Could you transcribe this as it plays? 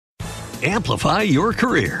Amplify your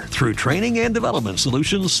career through training and development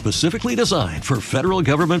solutions specifically designed for federal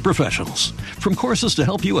government professionals. From courses to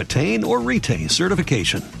help you attain or retain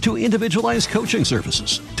certification, to individualized coaching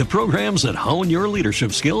services, to programs that hone your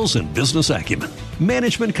leadership skills and business acumen,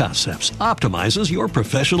 Management Concepts optimizes your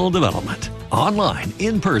professional development. Online,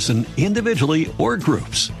 in person, individually, or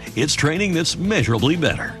groups, it's training that's measurably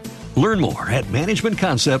better. Learn more at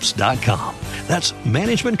managementconcepts.com. That's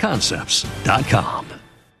managementconcepts.com.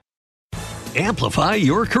 Amplify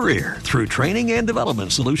your career through training and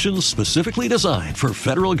development solutions specifically designed for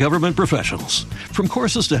federal government professionals. From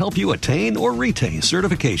courses to help you attain or retain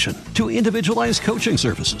certification, to individualized coaching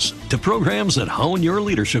services, to programs that hone your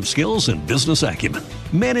leadership skills and business acumen,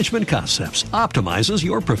 Management Concepts optimizes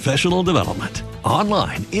your professional development.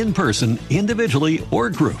 Online, in person, individually, or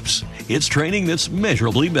groups, it's training that's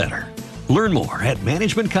measurably better. Learn more at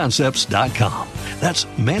managementconcepts.com. That's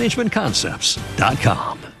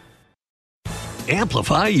managementconcepts.com.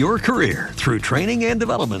 Amplify your career through training and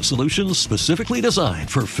development solutions specifically designed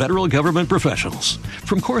for federal government professionals.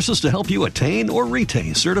 From courses to help you attain or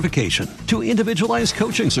retain certification, to individualized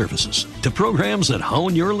coaching services, to programs that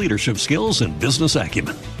hone your leadership skills and business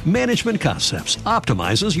acumen, Management Concepts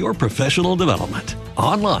optimizes your professional development.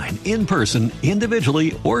 Online, in person,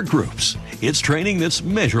 individually, or groups, it's training that's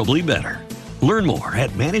measurably better. Learn more at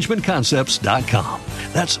managementconcepts.com.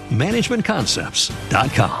 That's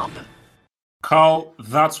managementconcepts.com. Carl,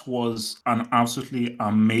 that was an absolutely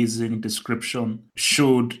amazing description.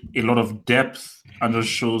 Showed a lot of depth and just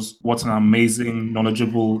shows what an amazing,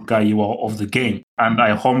 knowledgeable guy you are of the game. And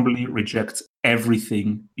I humbly reject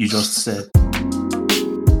everything you just said.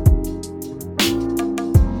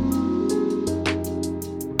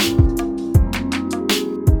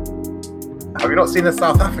 Have you not seen the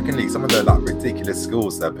South African League? Some of the ridiculous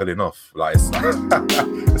skills they're pulling off. It's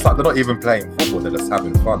like they're not even playing football; they're just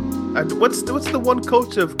having fun. And what's the one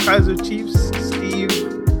coach of Kaiser Chiefs, Steve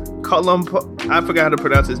Columbo? I forgot how to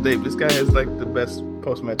pronounce his name. This guy has the best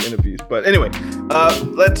post-match interviews. But anyway,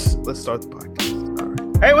 let's start the podcast. All right.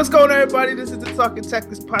 Hey, what's going on, everybody? This is the Talking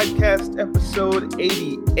Tactics Podcast, episode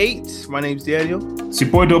 88. My name's Daniel. It's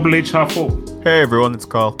your boy Double H Half-O. Hey everyone, it's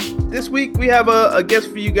Carl. This week we have a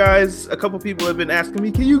guest for you guys. A couple people have been asking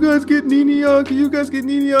me, can you guys get Nini on?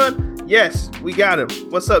 Yes, we got him.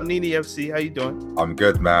 What's up, Nini FC? How you doing? I'm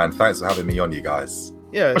good, man. Thanks for having me on, you guys.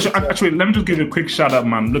 Yeah. Actually, let me just give you a quick shout out,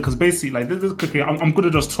 man. Look, because basically, this is quickly, I'm going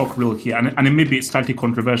to just talk real here, and it may be slightly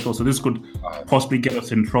controversial, so this could possibly get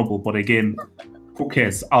us in trouble. But again, who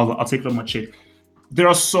cares? I'll take it on my chin. There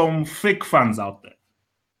are some fake fans out there,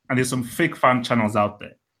 and there's some fake fan channels out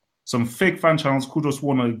there. Some fake fan channels who just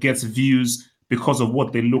want to get views because of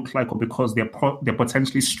what they look like or because they're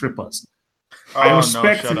potentially strippers. I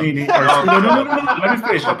respect Nini. No. Let me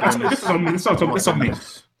finish. This is on me.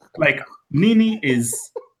 Like, Nini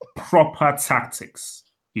is proper tactics.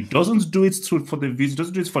 He doesn't do it for the views. He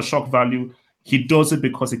doesn't do it for shock value. He does it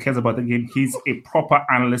because he cares about the game. He's a proper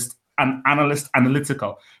analyst,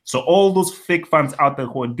 analytical. So all those fake fans out there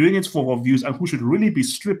who are doing it for views and who should really be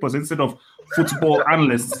strippers instead of football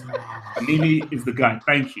analysts, Nini is the guy.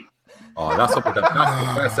 Thank you. Oh, that's the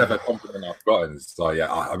first ever compliment I've gotten. So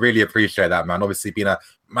yeah, I really appreciate that, man. Obviously, been a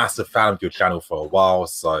massive fan of your channel for a while,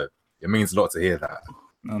 so it means a lot to hear that.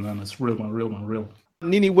 No, it's real.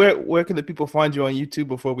 Nini, where can the people find you on YouTube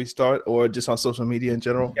before we start, or just on social media in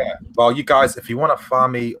general? Yeah, well, you guys, if you want to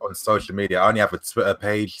find me on social media, I only have a Twitter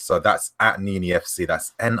page, so that's at NiniFC.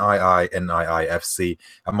 That's NIINIIFC,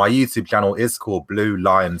 and my YouTube channel is called Blue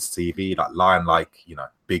Lions TV, like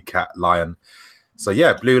big cat lion. So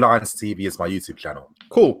yeah, Blue Lions TV is my YouTube channel.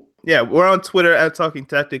 Cool. Yeah, we're on Twitter at Talking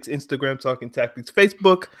Tactics, Instagram Talking Tactics,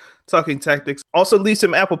 Facebook Talking Tactics. Also, leave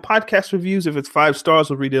some Apple Podcast reviews. If it's 5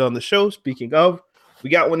 stars, we'll read it on the show. Speaking of,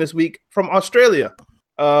 we got one this week from Australia.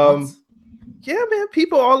 Yeah, man,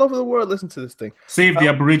 people all over the world listen to this thing. Save the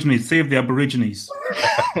Aborigines.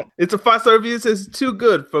 It's a 5-star review. It says, too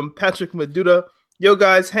good, from Patrick Maduda. Yo,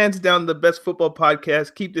 guys, hands down the best football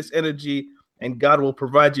podcast. Keep this energy, and God will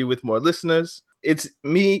provide you with more listeners. It's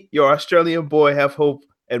me, your Australian boy, have hope,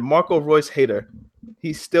 and Marco Royce hater.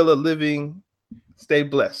 He's still a living. Stay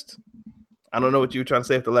blessed. I don't know what you were trying to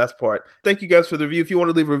say at the last part. Thank you guys for the review. If you want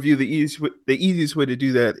to leave a review, the easiest way to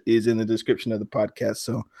do that is in the description of the podcast.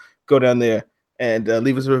 So go down there and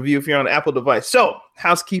leave us a review if you're on an Apple device. So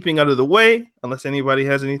housekeeping out of the way, unless anybody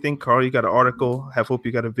has anything. Carl, you got an article. I hope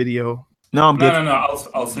you got a video. No, I'm good. No.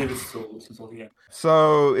 I'll save this till the end.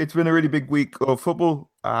 So it's been a really big week of football.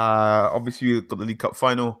 Obviously, we've got the League Cup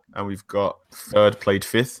final and we've got third played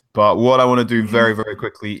fifth. But what I want to do very, very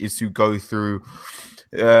quickly is to go through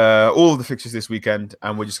all of the fixtures this weekend,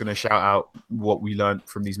 and we're just going to shout out what we learned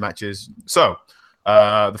from these matches. So,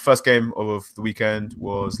 the first game of the weekend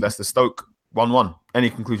was Leicester Stoke 1-1. Any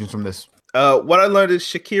conclusions from this? What I learned is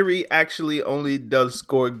Shaqiri actually only does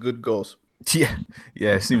score good goals. Yeah,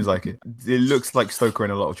 it seems like it. It looks like Stoke are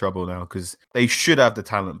in a lot of trouble now because they should have the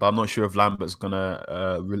talent, but I'm not sure if Lambert's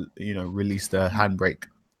gonna, release the handbrake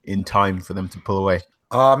in time for them to pull away.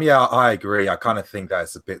 Yeah, I agree. I kind of think that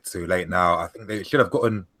it's a bit too late now. I think they should have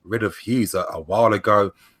gotten rid of Hughes a while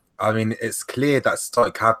ago. I mean, it's clear that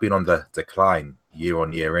Stoke have been on the decline year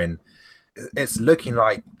on year in. It's looking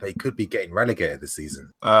like they could be getting relegated this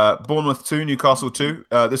season. Bournemouth 2, Newcastle 2.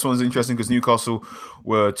 This one's interesting because Newcastle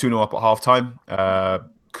were 2-0 up at half-time.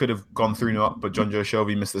 Could have gone 3-0 up, but John Joe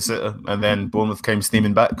Shelby missed the sitter. And then Bournemouth came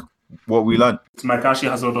steaming back. What we learned? Mike actually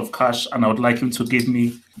has a lot of cash, and I would like him to give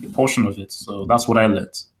me a portion of it. So that's what I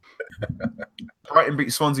learned. Brighton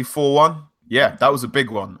beat Swansea 4-1. Yeah, that was a big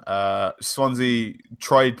one. Swansea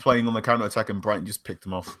tried playing on the counter-attack and Brighton just picked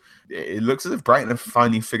them off. It looks as if Brighton have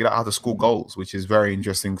finally figured out how to score goals, which is very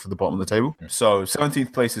interesting for the bottom of the table. So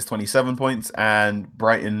 17th place is 27 points and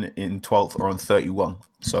Brighton in 12th are on 31.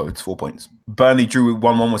 So it's 4 points. Burnley drew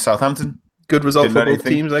 1-1 with Southampton. Good result for both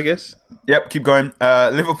teams, I guess. Yep, keep going.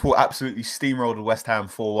 Liverpool absolutely steamrolled West Ham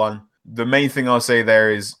 4-1. The main thing I'll say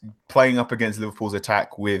there is playing up against Liverpool's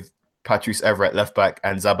attack with Patrice Evra at left back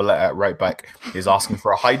and Zabaleta at right back is asking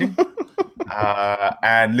for a hiding.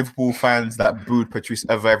 And Liverpool fans that booed Patrice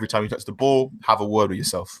Evra every time he touched the ball, have a word with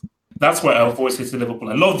yourself. That's why I've always hated Liverpool.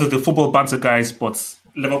 I love the football banter guys, but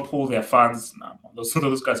Liverpool, their fans,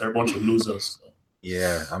 those guys are a bunch of losers. So.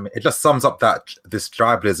 Yeah, I mean, it just sums up this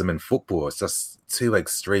tribalism in football. It's just too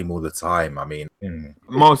extreme all the time. I mean,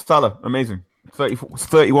 Mo Salah, amazing.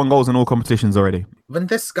 31 goals in all competitions already. When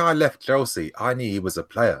this guy left Chelsea, I knew he was a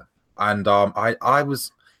player. And I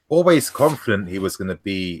was always confident he was going to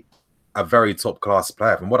be a very top-class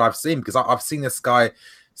player. From what I've seen, because I've seen this guy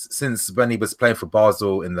since when he was playing for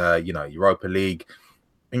Basel in the Europa League.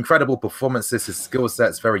 Incredible performances. His skill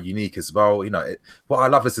set's very unique as well. What I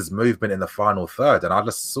love is his movement in the final third. And I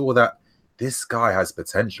just saw that this guy has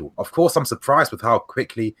potential. Of course, I'm surprised with how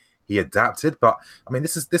quickly he adapted. But, I mean,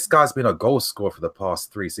 this guy's been a goal scorer for the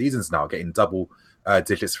past 3 seasons now, getting double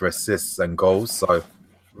digits for assists and goals. So,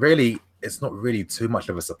 really, it's not really too much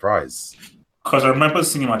of a surprise. Because I remember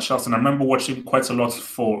seeing him at Chelsea, and I remember watching quite a lot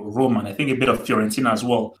for Roma, and I think a bit of Fiorentina as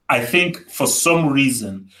well. I think for some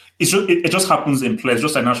reason, it just happens in play. It's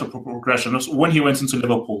just a natural progression. Just when he went into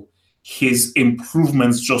Liverpool, his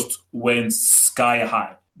improvements just went sky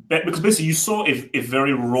high. Because basically you saw a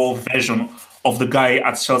very raw version of the guy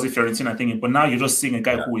at Chelsea, Fiorentina, I think. But now you're just seeing a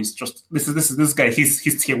guy who is just, this guy,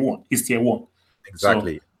 he's tier one. He's tier one.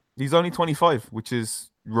 Exactly. So, he's only 25, which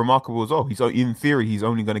is remarkable as well. In theory, he's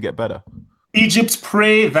only going to get better. Egypt,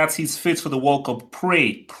 pray that he's fit for the World Cup.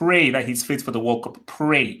 Pray that he's fit for the World Cup.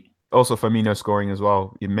 Pray. Also, Firmino scoring as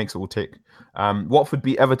well. It makes it all tick. Watford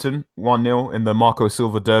beat Everton 1-0 in the Marco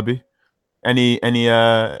Silva derby. Any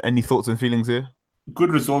thoughts and feelings here?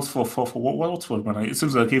 Good results for Watford, man. It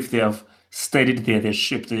seems like if they have steadied their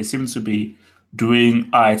ship, they seem to be doing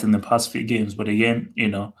alright in the past few games. But again, they're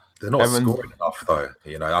not scoring enough, though.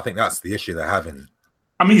 I think that's the issue they're having.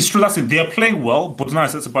 I mean, it's true. That's it. They're playing well, but now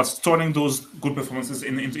it's about turning those good performances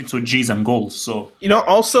into G's and goals. So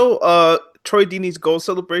also Troy Deeney's goal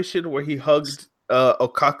celebration where he hugged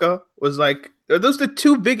Okaka was like, those are the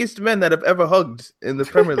 2 biggest men that have ever hugged in the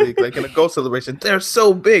Premier League, like in a goal celebration. They're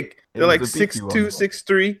so big. They're like 6'2",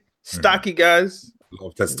 6'3", stocky guys. A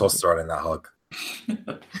lot of testosterone in that hug.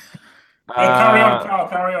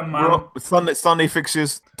 Carry on, man. Sunday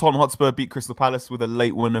fixtures. Tottenham Hotspur beat Crystal Palace with a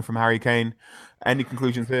late winner from Harry Kane. Any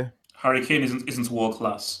conclusions here? Harry Kane isn't world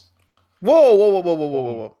class.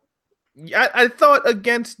 Whoa. I thought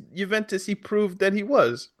against Juventus he proved that he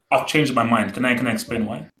was. I've changed my mind. Can I explain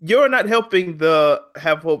why? You're not helping the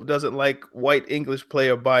Have Hope doesn't like white English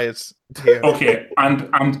player bias here. Okay, and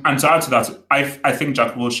to add to that, I think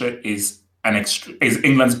Jack Wilshere is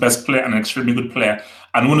England's best player and an extremely good player.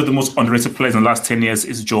 And one of the most underrated players in the last 10 years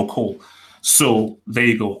is Joe Cole. So there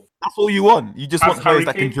you go. That's all you want. You just want players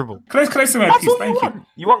that can dribble. Can I say my piece? Thank you.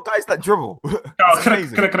 You want guys that dribble. Can I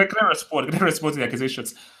respond to the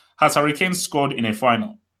accusations? Has Harry Kane scored in a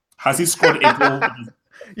final? Has he scored a goal?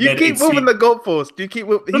 You keep moving the goalpost. You keep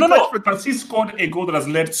moving. No. Has he scored a goal that has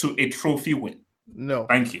led to a trophy win? No.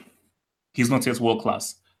 Thank you. He's not yet world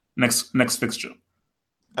class. Next fixture.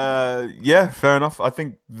 Yeah, fair enough. I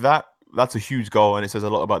think that's a huge goal, and it says a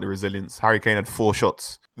lot about the resilience. Harry Kane had 4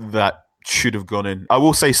 shots that should have gone in. I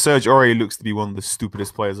will say Serge Aurier looks to be one of the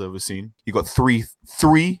stupidest players I've ever seen. He got three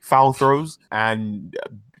foul throws and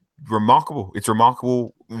remarkable. It's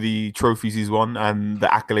remarkable the trophies he's won and the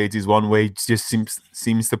accolades he's won, where he just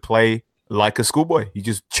seems to play like a schoolboy. He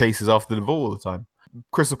just chases after the ball all the time.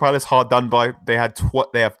 Crystal Palace hard done by.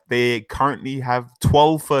 They currently have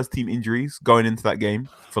 12 first team injuries going into that game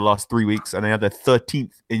for the last 3 weeks, and they had their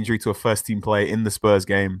 13th injury to a first team player in the Spurs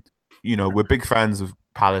game. You know, we're big fans of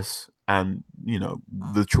Palace and, you know,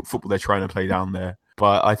 the football they're trying to play down there.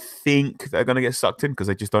 But I think they're going to get sucked in because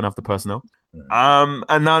they just don't have the personnel. And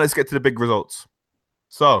now let's get to the big results.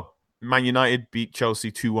 So, Man United beat Chelsea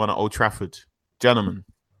 2-1 at Old Trafford. Gentlemen.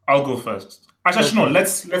 I'll go first. Actually, no,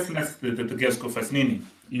 let's the guest go first. Nini,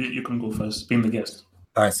 you can go first, being the guest.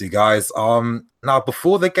 Thanks, you guys. Now,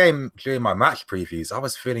 before the game, during my match previews, I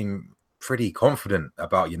was feeling pretty confident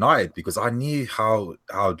about United because I knew how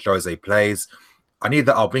Jose plays. I knew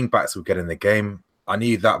that our wing backs would get in the game. I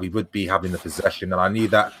knew that we would be having the possession, and I knew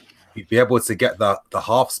that we'd be able to get the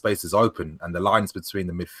half spaces open and the lines between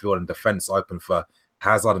the midfield and defence open for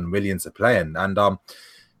Hazard and Willian to play in. And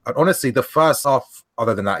honestly, the first half,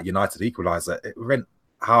 other than that United equaliser, it went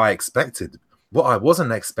how I expected. What I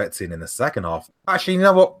wasn't expecting in the second half, actually, you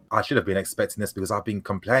know what? I should have been expecting this because I've been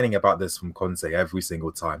complaining about this from Conte every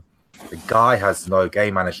single time. The guy has no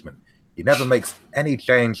game management. He never makes any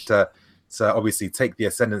change to obviously take the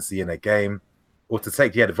ascendancy in a game or to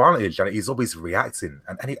take the advantage, and he's always reacting.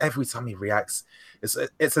 And every time he reacts,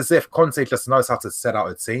 it's as if Conte just knows how to set out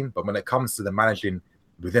a team, but when it comes to the managing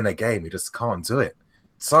within a game, he just can't do it.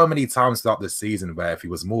 So many times throughout the season where if he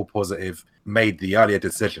was more positive, made the earlier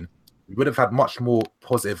decision, we would have had much more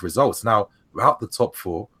positive results. Now, we're out the top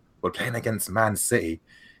four. We're playing against Man City.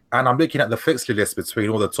 And I'm looking at the fixture list between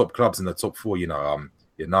all the top clubs in the top four, you know,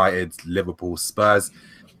 United, Liverpool, Spurs.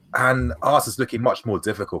 And ours is looking much more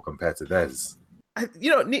difficult compared to theirs.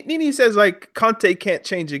 You know, Nini says, like, Conte can't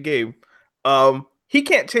change a game. He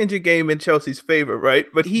can't change a game in Chelsea's favor, right?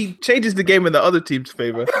 But he changes the game in the other team's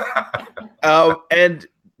favor. And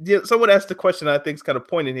someone asked the question I think is kind of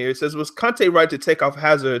pointing here. It says, was Conte right to take off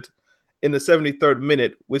Hazard in the 73rd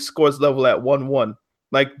minute with scores level at 1-1?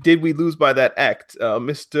 Like, did we lose by that act?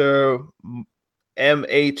 Mr.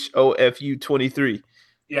 MHOFU23.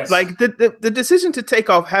 Yes. Like, the decision to take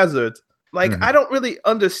off Hazard, like, I don't really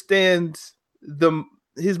understand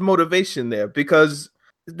his motivation there, because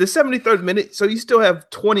the 73rd minute, so you still have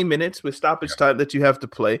 20 minutes with stoppage time that you have to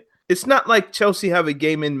play. It's not like Chelsea have a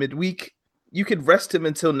game in midweek. You could rest him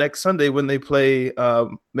until next Sunday when they play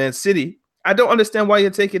Man City. I don't understand why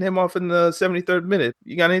you're taking him off in the 73rd minute.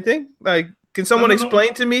 You got anything? Like, can someone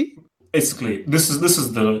explain to me? Basically, this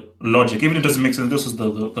is the logic. Even if it doesn't make sense, this is the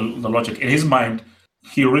logic. In his mind,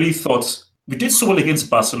 he really thought, we did so well against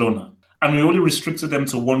Barcelona, and we only restricted them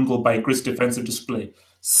to 1 goal by great defensive display.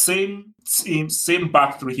 Same team, same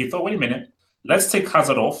back three. He thought, wait a minute, let's take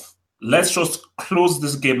Hazard off. Let's just close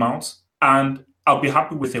this game out, and I'll be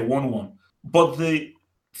happy with a 1-1. But the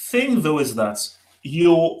thing, though, is that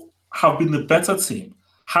you have been the better team.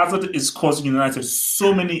 Hazard is causing United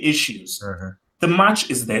so many issues. The match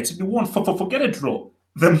is there to be won. Forget a draw.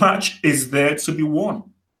 The match is there to be won,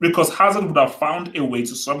 because Hazard would have found a way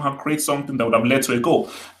to somehow create something that would have led to a goal.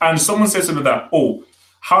 And someone says to me that, oh,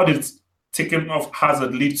 how did taking off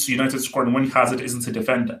Hazard lead to United scoring when Hazard isn't a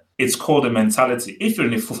defender? It's called a mentality. If you're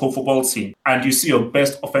in a football team and you see your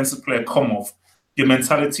best offensive player come off, your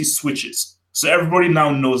mentality switches. So everybody now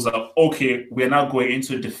knows that, okay, we're now going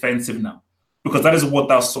into defensive now, because that is what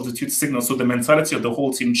that substitute signals. So the mentality of the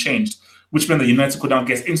whole team changed, which meant that United could now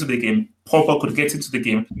get into the game, Pogba could get into the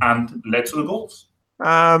game, and led to the goals.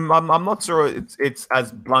 I'm not sure it's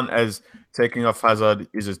as blunt as taking off Hazard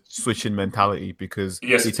is a switching mentality, because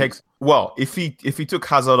he takes, well, if he took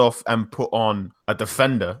Hazard off and put on a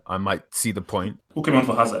defender, I might see the point. Who came on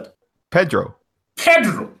for Hazard? Pedro.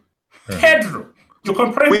 You're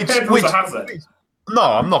comparing Pedro to Hazard. No,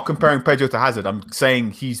 I'm not comparing Pedro to Hazard. I'm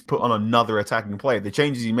saying he's put on another attacking player. The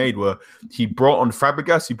changes he made were he brought on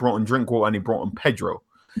Fabregas, he brought on Drinkwater, and he brought on Pedro.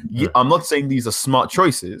 I'm not saying these are smart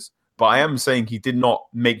choices, but I am saying he did not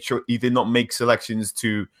make selections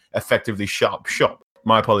to effectively shut shop.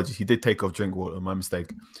 My apologies. He did take off Drinkwater. My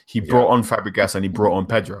mistake. He brought on Fabregas and he brought on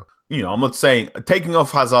Pedro. You know, I'm not saying taking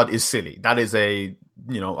off Hazard is silly. That is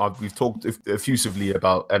we've talked effusively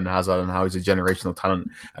about Eden Hazard and how he's a generational talent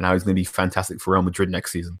and how he's going to be fantastic for Real Madrid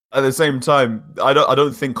next season. At the same time, I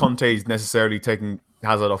don't think Conte is necessarily taking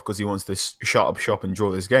Hazard off because he wants to shut up shop and draw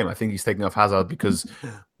this game. I think he's taking off Hazard because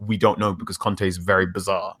we don't know, because Conte is very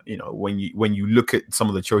bizarre. You know, when you look at some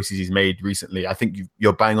of the choices he's made recently, I think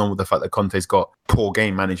you're bang on with the fact that Conte's got poor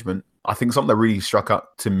game management. I think something that really struck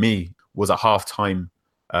out to me was at halftime.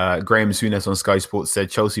 Graham Souness on Sky Sports said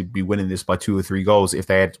Chelsea would be winning this by 2 or 3 goals if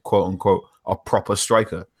they had, quote unquote, a proper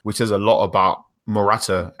striker, which says a lot about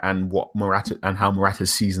Morata and how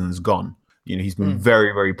Morata's season's gone. You know, he's been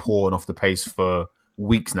very, very poor and off the pace for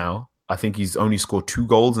weeks now. I think he's only scored 2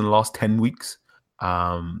 goals in the last 10 weeks.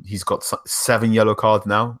 He's got 7 yellow cards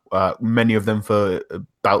now, many of them for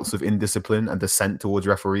bouts of indiscipline and dissent towards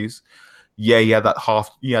referees. Yeah, he had that,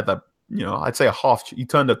 I'd say he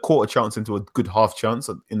turned a quarter chance into a good half chance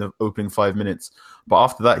in the opening 5 minutes. But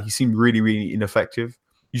after that, he seemed really, really ineffective.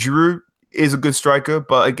 Giroud is a good striker,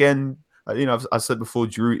 but again, I've said before,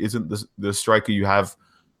 Giroud isn't the striker you have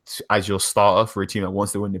as your starter for a team that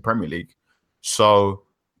wants to win the Premier League. So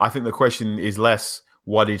I think the question is less,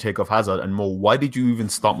 why did you take off Hazard, and more, why did you even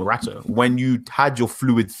start Morata when you had your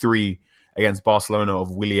fluid 3 against Barcelona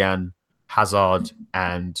of Willian, Hazard,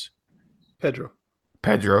 and Pedro?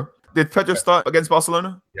 Did Pedro start against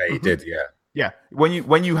Barcelona? Yeah, he did. Yeah.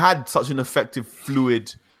 When you had such an effective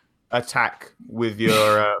fluid attack with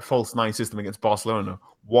your false 9 system against Barcelona,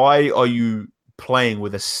 why are you playing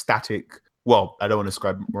with a static? Well, I don't want to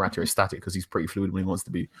describe Morata as static because he's pretty fluid when he wants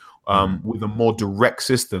to be. With a more direct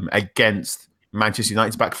system against Manchester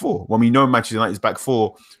United's back 4. When we know Manchester United's back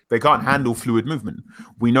 4, they can't handle fluid movement.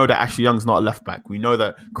 We know that Ashley Young's not a left back. We know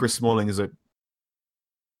that Chris Smalling is a...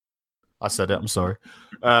 I said it, I'm sorry.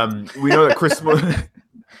 We know that Chris Smalling...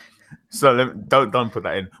 So don't put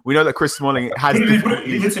that in. We know that Chris Smalling has... Leave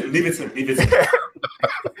it in.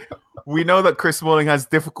 We know that Chris Smalling has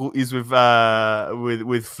difficulties with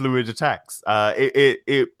fluid attacks.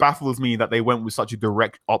 It baffles me that they went with such a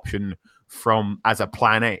direct option as a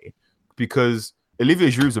plan A, because Olivier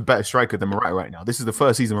Giroud's a better striker than Morata right now. This is the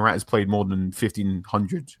first season Morata has played more than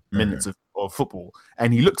 1,500 minutes of football,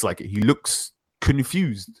 and he looks like it. He looks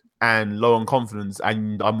confused and low on confidence,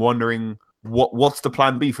 and I'm wondering what's the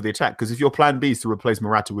plan B for the attack? Because if your plan B is to replace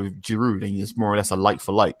Morata with Giroud, then it's more or less a like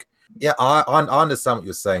for like. Yeah, I understand what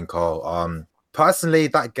you're saying, Carl. Personally,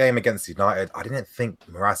 that game against United, I didn't think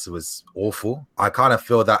Morata was awful. I kind of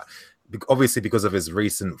feel that, obviously, because of his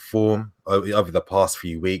recent form over the past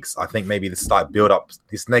few weeks, I think maybe this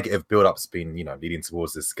negative build-up's been, leading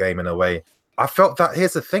towards this game in a way. I felt that,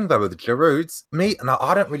 here's the thing, though, with Giroud,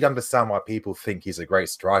 I don't really understand why people think he's a great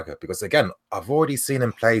striker, because, again, I've already seen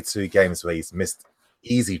him play 2 games where he's missed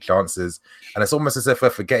easy chances, and it's almost as if we're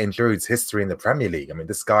forgetting Giroud's history in the Premier League. I mean,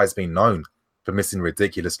 this guy's been known for missing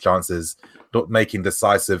ridiculous chances, not making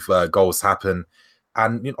decisive goals happen,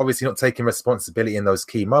 and obviously not taking responsibility in those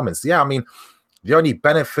key moments. Yeah, I mean, the only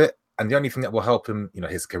benefit and the only thing that will help him,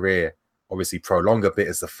 his career obviously prolong a bit,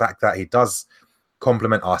 is the fact that he does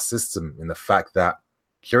complement our system in the fact that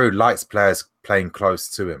Giroud likes players playing close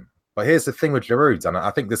to him. But here's the thing with Giroud, and I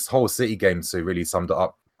think this whole City game too really summed it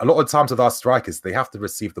up. A lot of times with our strikers, they have to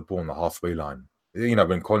receive the ball on the halfway line.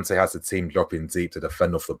 When Conte has the team dropping deep to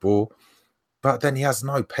defend off the ball, but then he has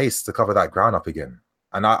no pace to cover that ground up again.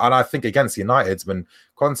 And I think against United, when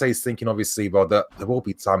Conte is thinking, obviously, well, there will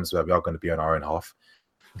be times where we are going to be on our own half.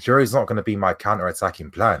 Giroud's not going to be my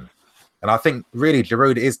counter-attacking plan. And I think really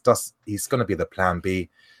Giroud he's going to be the plan B.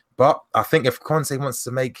 But I think if Conte wants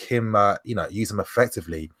to make him, use him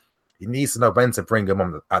effectively, he needs to know when to bring him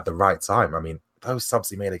on at the right time. I mean, those subs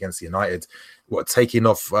he made against United, taking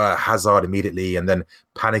off Hazard immediately and then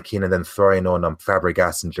panicking and then throwing on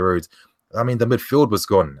Fabregas and Giroud. I mean, the midfield was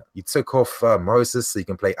gone. You took off Moses so you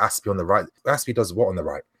can play Aspie on the right. Aspie does what on the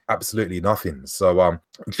right? Absolutely nothing. So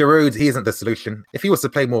Giroud, he isn't the solution. If he was to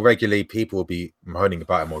play more regularly, people will be moaning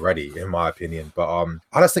about him already, in my opinion. But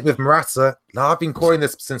I just think with Morata, I've been calling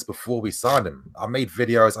this since before we signed him. I made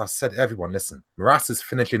videos. I said, everyone, listen, Morata's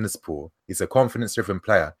finishing this poor. He's a confidence-driven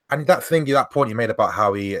player. And that point you made about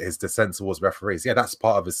how his dissent towards referees, yeah, that's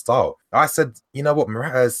part of his style. I said, you know what,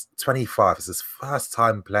 Morata's 25. It's his first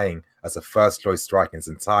time playing as a first-choice striker in his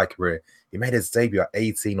entire career. He made his debut at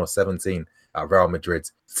 18 or 17. At Real Madrid.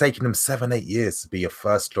 It's taken him 7-8 years to be a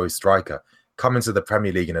first-choice striker, coming to the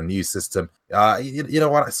Premier League in a new system. You know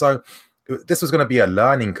what? So this was going to be a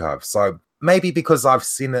learning curve. So maybe because I've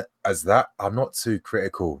seen it as that, I'm not too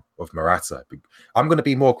critical of Morata. I'm going to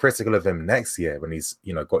be more critical of him next year when he's,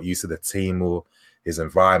 got used to the team or his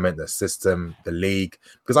environment, the system, the league.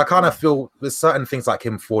 Because I kind of feel there's certain things like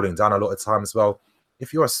him falling down a lot of times. Well,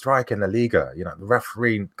 if you're a striker in the Liga, the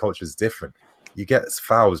refereeing culture is different. You get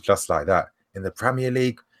fouls just like that. In the Premier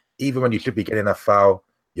League, even when you should be getting a foul,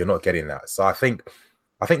 you're not getting that. So I think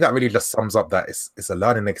that really just sums up that it's a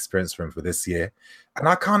learning experience for him for this year. And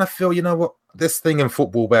I kind of feel, this thing in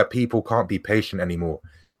football where people can't be patient anymore.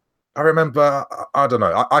 I remember, I don't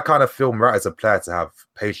know, I kind of feel Morata as a player to have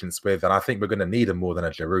patience with, and I think we're going to need him more than a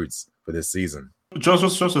Giroud for this season.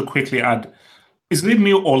 Just to quickly add, is it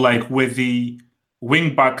me or were the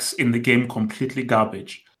wing backs in the game completely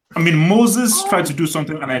garbage? I mean, Moses tried to do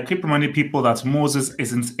something, and I keep reminding people that Moses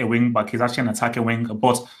isn't a wing back; he's actually an attacking wing.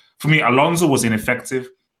 But for me, Alonso was ineffective.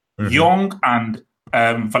 Young and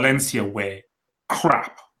Valencia were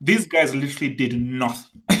crap. These guys literally did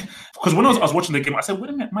nothing. Because when I was watching the game, I said, "Wait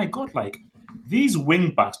a minute, my God! Like these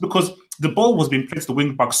wing backs," because the ball was being played to the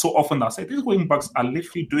wing backs so often that I said these wing backs are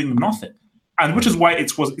literally doing nothing, and which is why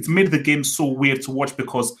it's made the game so weird to watch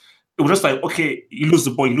because it was just like, okay, you lose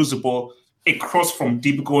the ball. A cross from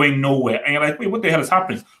deep going nowhere. And you're like, wait, what the hell is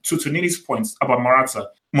happening? To Nini's points about Morata.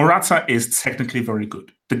 Morata is technically very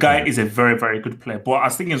good. The guy is a very, very good player. But I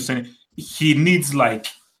was thinking, he needs like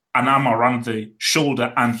an arm around the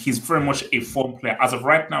shoulder, and he's very much a form player. As of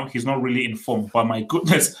right now, he's not really in form. But my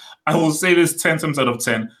goodness, I will say this 10 times out of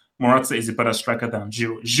 10, Morata is a better striker than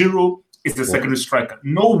Giroud. Giroud is the secondary striker.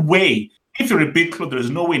 No way. If you're a big club, there is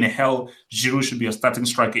no way in hell Giroud should be a starting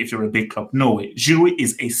striker if you're a big club. No way. Giroud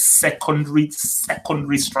is a secondary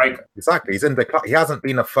striker. Exactly. He's in the club. He hasn't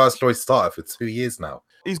been a first choice starter for 2 years now.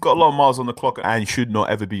 He's got a lot of miles on the clock and should not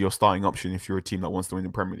ever be your starting option if you're a team that wants to win the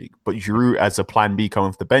Premier League. But Giroud as a plan B coming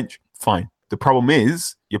off the bench, fine. The problem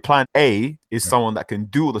is your plan A is someone that can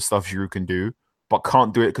do all the stuff Giroud can do, but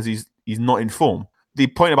can't do it because he's not in form. The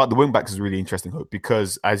point about the wing backs is really interesting, Hope,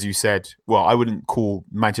 because as you said, well, I wouldn't call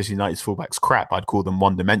Manchester United's fullbacks crap. I'd call them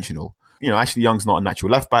one-dimensional. You know, Ashley Young's not a natural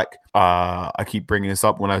left back. I keep bringing this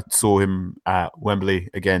up when I saw him at Wembley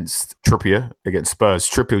against Trippier, against Spurs.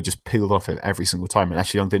 Trippier just peeled off it every single time, and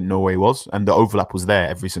Ashley Young didn't know where he was, and the overlap was there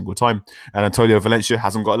every single time. And Antonio Valencia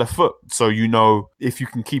hasn't got a left foot. So, you know, if you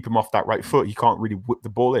can keep him off that right foot, he can't really whip the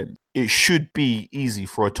ball in. It should be easy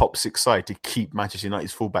for a top six side to keep Manchester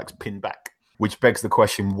United's fullbacks pinned back. Which begs the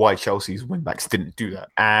question why Chelsea's wing-backs didn't do that.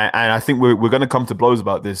 And I think we're going to come to blows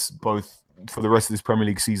about this, both for the rest of this Premier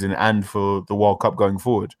League season and for the World Cup going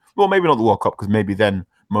forward. Well, maybe not the World Cup, because maybe then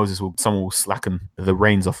someone will slacken the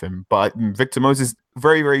reins off him. But Victor Moses,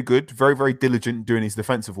 very, very good, very, very diligent doing his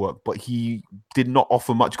defensive work, but he did not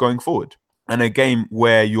offer much going forward. And a game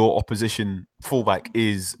where your opposition fullback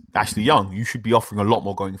is Ashley Young, you should be offering a lot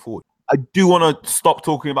more going forward. I do want to stop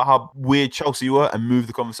talking about how weird Chelsea were and move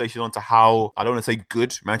the conversation on to how, I don't want to say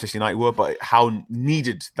good Manchester United were, but how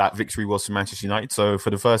needed that victory was for Manchester United. So for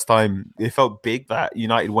the first time, it felt big that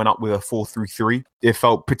United went up with a 4-3-3. It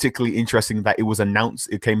felt particularly interesting that it was announced.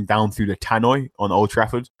 It came down through the tannoy on Old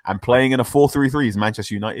Trafford, and playing in a 4-3-3 is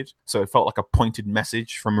Manchester United. So it felt like a pointed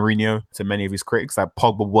message from Mourinho to many of his critics that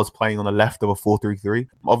Pogba was playing on the left of a 4-3-3.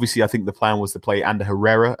 Obviously, I think the plan was to play Ander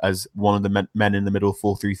Herrera as one of the men in the middle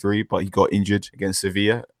 4-3-3, but he got injured against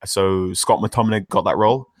Sevilla. So Scott McTominay got that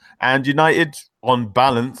role. And United, on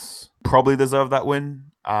balance, probably deserved that win.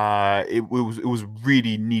 It was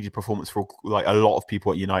really needed performance for like a lot of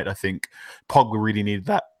people at United. I think Pogba really needed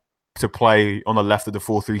that to play on the left of the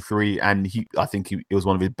 4-3-3, and I think it was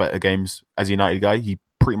one of his better games as a United guy. He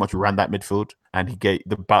pretty much ran that midfield, and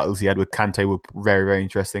the battles he had with Kante were very, very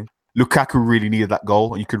interesting. Lukaku really needed that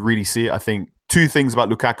goal, and you could really see it. I think two things about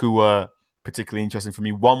Lukaku were particularly interesting for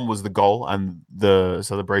me. One was the goal and the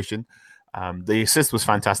celebration. The assist was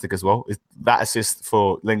fantastic as well. That assist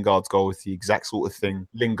for Lingard's goal is the exact sort of thing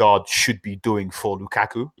Lingard should be doing for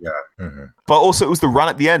Lukaku. Yeah. Mm-hmm. But also it was the run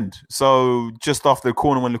at the end. So just after the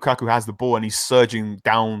corner when Lukaku has the ball and he's surging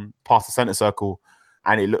down past the centre circle,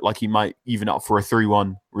 and it looked like he might even up for a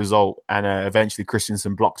 3-1 result, and eventually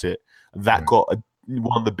Christensen blocked it. That got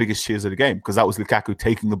one of the biggest cheers of the game, because that was Lukaku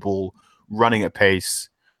taking the ball, running at pace,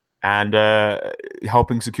 and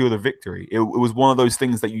helping secure the victory. It was one of those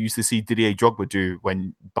things that you used to see Didier Drogba do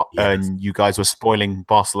when you guys were spoiling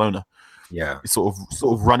Barcelona. Yeah, sort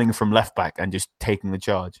of running from left back and just taking the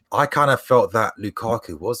charge. I kind of felt that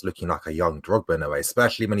Lukaku was looking like a young Drogba in a way,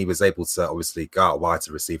 especially when he was able to obviously go out wide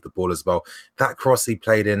to receive the ball as well. That cross he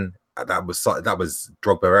played in, that was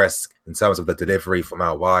Drogba-esque in terms of the delivery from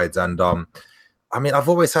out wide. And I mean, I've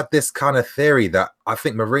always had this kind of theory that I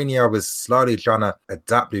think Mourinho was slowly trying to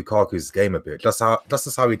adapt Lukaku's game a bit, just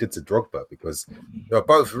as how he did to Drogba, because they were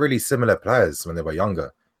both really similar players when they were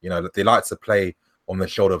younger. You know, they like to play on the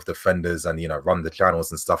shoulder of defenders and, you know, run the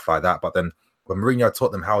channels and stuff like that. But then when Mourinho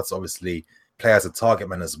taught them how to obviously play as a target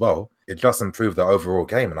man as well, it just improved the overall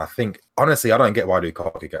game. And I think, honestly, I don't get why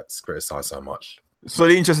Lukaku gets criticised so much. So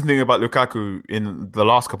the interesting thing about Lukaku in the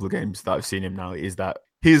last couple of games that I've seen him now is that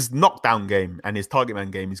his knockdown game and his target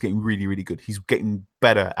man game is getting really, really good. He's getting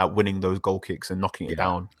better at winning those goal kicks and knocking it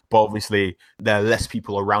down. But obviously, there are less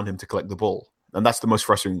people around him to collect the ball. And that's the most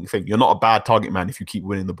frustrating thing. You're not a bad target man if you keep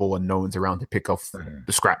winning the ball and no one's around to pick off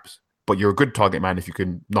the scraps. But you're a good target man if you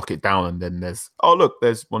can knock it down and then there's one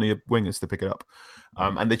of your wingers to pick it up.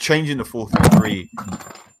 And the change in the 4-3-3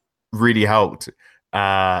 really helped.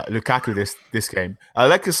 Lukaku this game.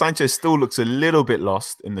 Alexis Sanchez still looks a little bit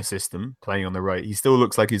lost in the system, playing on the right. He still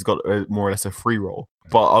looks like he's got more or less a free roll.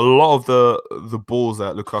 But a lot of the balls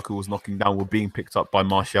that Lukaku was knocking down were being picked up by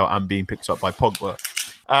Martial and being picked up by Pogba.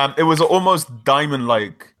 It was almost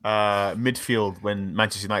diamond-like midfield when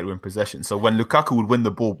Manchester United were in possession. So when Lukaku would win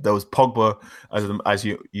the ball, there was Pogba as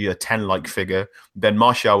you a 10-like figure. Then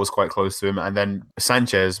Martial was quite close to him, and then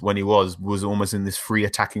Sanchez, when he was almost in this free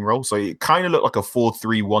attacking role. So it kind of looked like a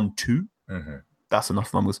 4-3-1-2. Mm-hmm. That's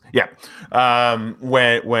enough numbers. Yeah.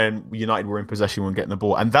 When United were in possession when getting the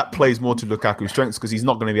ball. And that plays more to Lukaku's strengths because he's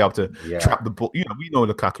not going to be able to trap the ball. You know, we know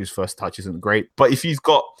Lukaku's first touch isn't great. But if he's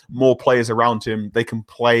got more players around him, they can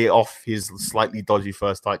play off his slightly dodgy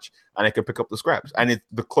first touch and they can pick up the scraps. And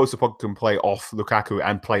the closer Pogba can play off Lukaku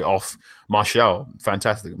and play off Martial,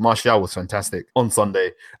 fantastic. Martial was fantastic on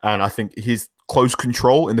Sunday. And I think his close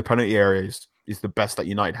control in the penalty areas is the best that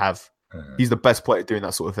United have. He's the best player doing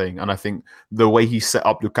that sort of thing. And I think the way he set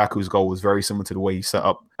up Lukaku's goal was very similar to the way he set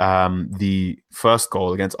up the first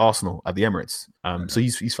goal against Arsenal at the Emirates. So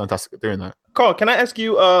he's fantastic at doing that. Carl, can I ask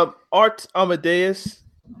you, Art Amadeus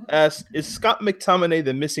asks, is Scott McTominay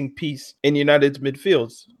the missing piece in United's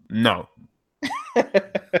midfields? No.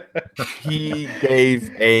 He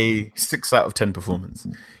gave a 6 out of 10 performance.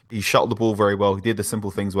 He shot the ball very well. He did the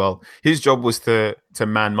simple things well. His job was to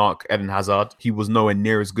man mark Eden Hazard. He was nowhere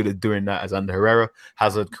near as good at doing that as Ander Herrera.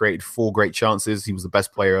 Hazard created 4 great chances. He was the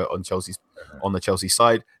best player on the Chelsea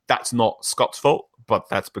side. That's not Scott's fault, but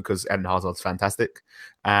that's because Eden Hazard's fantastic.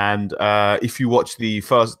 And if you watch the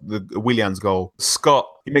Willian's goal, Scott,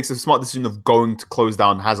 he makes a smart decision of going to close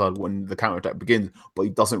down Hazard when the counter-attack begins, but he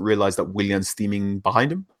doesn't realize that Willian's steaming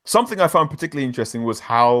behind him. Something I found particularly interesting was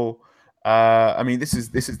how this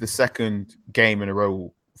is the second game in a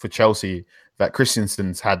row for Chelsea that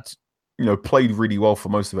Christensen's had, played really well for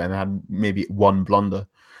most of it and had maybe one blunder.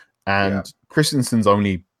 And Christensen's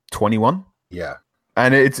only 21. Yeah.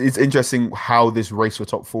 And it's interesting how this race for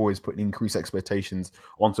top 4 is putting increased expectations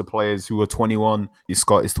onto players who are 21.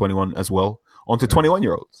 Scott is 21 as well. Onto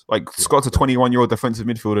 21-year-olds. Like Scott's a 21-year-old defensive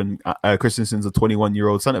midfielder and Christensen's a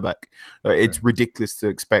 21-year-old centre-back. It's ridiculous to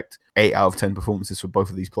expect 8 out of 10 performances for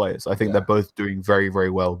both of these players. I think they're both doing very,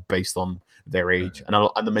 very well based on their age.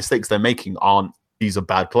 And the mistakes they're making aren't these are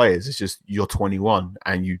bad players. It's just you're 21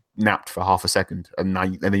 and you napped for half a second and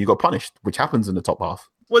then you got punished, which happens in the top half.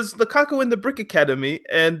 Was Lukaku in the Brick Academy,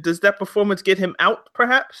 and does that performance get him out,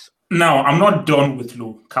 perhaps? No, I'm not done with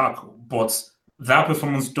Lukaku, but that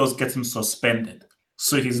performance does get him suspended.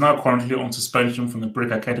 So he's now currently on suspension from the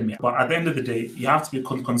Brick Academy. But at the end of the day, you have to be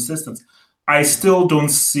consistent. I still don't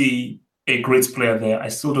see a great player there. I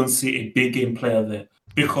still don't see a big game player there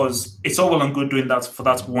because it's all well and good doing that for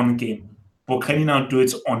that one game. But can you now do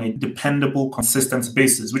it on a dependable, consistent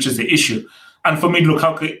basis, which is the issue? And for me,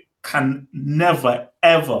 Lukaku can never,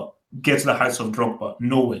 ever get to the heights of Drogba.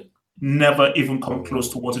 No way. Never even come close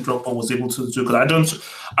to what Drogba was able to do. Because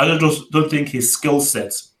I don't think his skill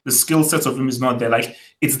set, the skill set of him is not there. Like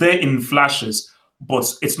it's there in flashes,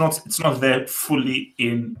 but it's not there fully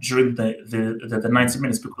during the 90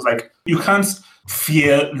 minutes. Because like you can't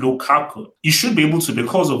fear Lukaku. You should be able to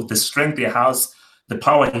because of the strength he has, the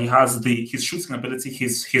power he has, his shooting ability,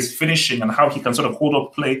 his finishing, and how he can sort of hold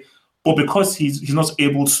up play. But because he's not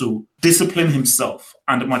able to discipline himself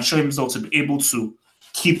and mature himself to be able to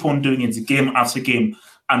keep on doing it game after game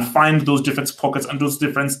and find those different pockets and those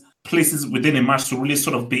different places within a match to really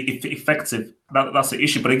sort of be effective, that's the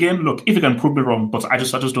issue. But again, look, if he can prove me wrong, but I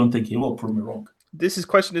just don't think he will prove me wrong. This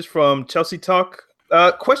question is from Chelsea Talk.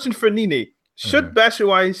 Question for Nini. Should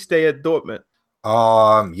Batshuayi stay at Dortmund?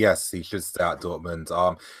 Yes, he should stay at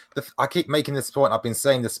Dortmund. I keep making this point. I've been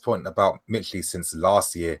saying this point about Mitchell since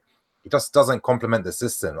last year. He just doesn't complement the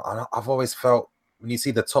system. I've always felt when you see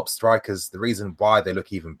the top strikers, the reason why they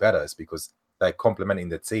look even better is because they're complementing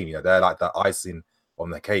the team. They're like the icing on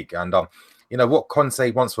the cake. And what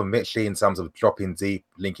Conte wants from Mitchell in terms of dropping deep,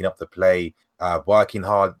 linking up the play, working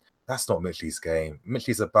hard. That's not Mitchell's game.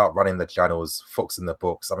 Mitchell's about running the channels, foxing the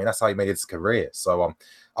books. I mean, that's how he made his career. So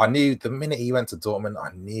I knew the minute he went to Dortmund,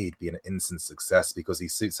 I knew he'd be an instant success because he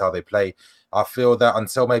suits how they play. I feel that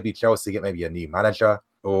until maybe Chelsea get maybe a new manager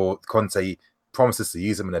or Conte promises to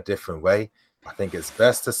use him in a different way, I think it's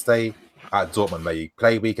best to stay at Dortmund where you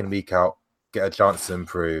play week in, week out, get a chance to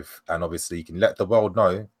improve, and obviously you can let the world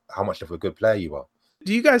know how much of a good player you are.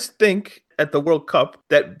 Do you guys think at the World Cup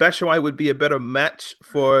that Batshuayi would be a better match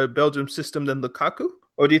for Belgium's system than Lukaku?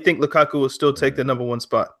 Or do you think Lukaku will still take the number 1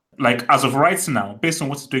 spot? Like, as of right now, based on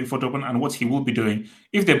what he's doing for Dortmund and what he will be doing,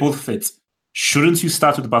 if they're both fit, shouldn't you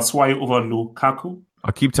start with Batshuayi over Lukaku?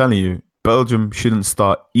 I keep telling you, Belgium shouldn't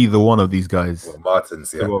start either one of these guys. Well,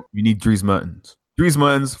 Martins, yeah. So you need Dries Mertens. Dries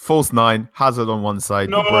Mertens, false nine, Hazard on one side.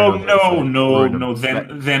 No.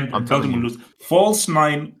 Then I'm Belgium will lose. False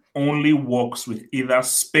nine only works with either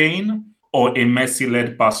Spain or a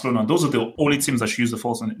Messi-led Barcelona. Those are the only teams that should use the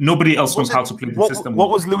false nine. Nobody else knows how to play the system. What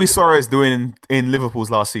was Luis Suarez doing in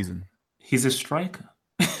Liverpool's last season? He's a striker.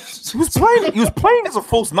 He was playing as a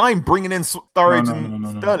false nine, bringing in Sturridge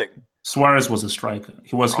and Sterling. Suarez was a striker.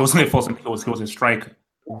 He wasn't a false nine. He was a striker.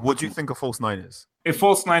 What do you think a false nine is? A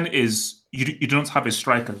false nine is you don't have a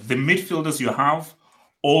striker. The midfielders you have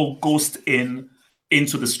all ghost into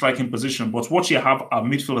the striking position. But what you have are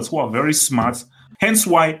midfielders who are very smart. Hence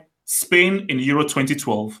why Spain in Euro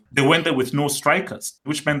 2012, they went there with no strikers,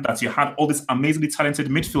 which meant that you had all these amazingly talented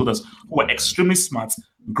midfielders who were extremely smart,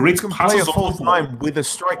 great You can passes. play a false nine with a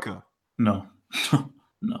striker. No.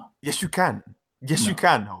 No. Yes, you can. Yes, you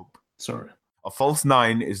can, Hope. Sorry. A false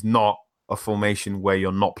nine is not a formation where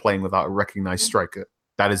you're not playing without a recognized striker.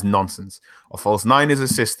 That is nonsense. A false nine is a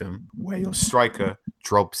system where your striker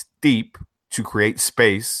drops deep to create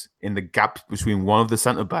space in the gap between one of the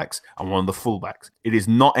centre backs and one of the full backs. It is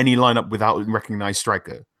not any lineup without a recognized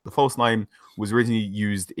striker. The false nine was originally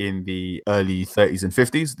used in the early 30s and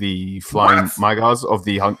 50s, the flying Magars of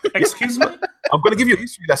the Excuse me? I'm going to give you a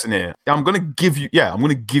history lesson here. I'm going to give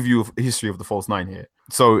you a history of the false nine here.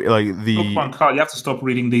 So, like Look, man, Carl, you have to stop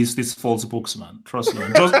reading these false books, man. Trust me.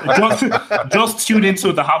 Just tune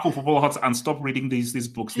into the Harpo Football Hut and stop reading these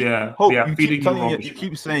books. They are feeding you rubbish. You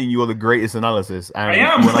keep saying you are the greatest analysis, and I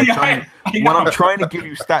am. When I'm trying to give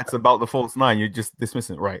you stats about the false nine, you're just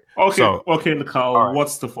dismissing it, right? Okay, Carl, right.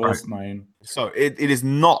 what's the false nine? So it is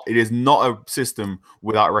not a system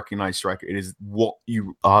without a recognized striker. It is what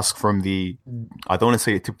you ask from the, I don't want to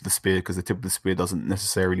say a tip of the spear, because the tip of the spear doesn't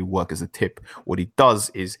necessarily work as a tip. What he does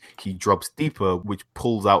is he drops deeper, which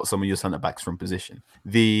pulls out some of your centre backs from position.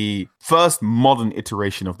 The first modern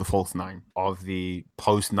iteration of the false nine of the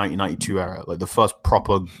post 1992 era, like the first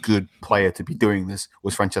proper good player to be doing this,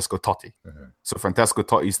 was Francesco Totti. Mm-hmm. So Francesco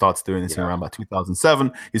Totti starts doing this in around about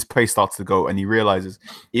 2007. His pace starts to go, and he realizes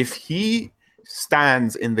if he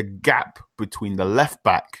stands in the gap between the left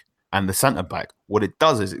back and the centre back, what it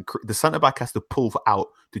does is the centre back has to pull out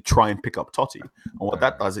to try and pick up Totti. And what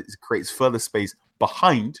that does is it creates further space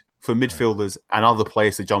behind for midfielders and other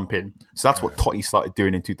players to jump in. So that's what Totti started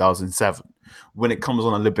doing in 2007. When it comes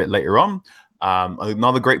on a little bit later on,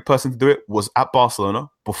 another great person to do it was at Barcelona.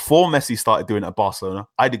 Before Messi started doing it at Barcelona,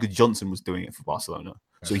 Iker Johnson was doing it for Barcelona.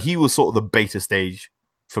 So he was sort of the beta stage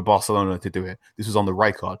for Barcelona to do it. This was on the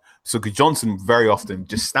right card. So Johnson very often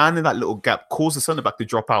just stand in that little gap, cause the centre back to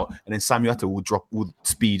drop out, and then Samuel Eto'o would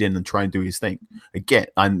speed in and try and do his thing again,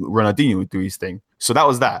 and Ronaldinho would do his thing. So that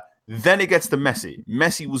was that. Then it gets to Messi.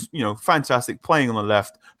 Messi was, fantastic, playing on the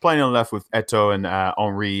left with Eto'o and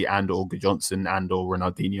Henry and or Johnson and or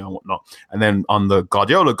Ronaldinho and whatnot. And then on the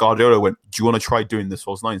Guardiola went, do you want to try doing this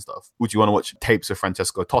false nine stuff? Would you want to watch tapes of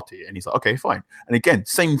Francesco Totti? And he's like, okay, fine. And again,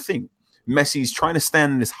 same thing. Messi's trying to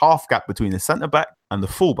stand in this half gap between the centre back and the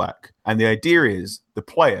full back. And the idea is the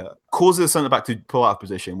player causes the centre back to pull out of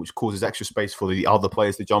position, which causes extra space for the other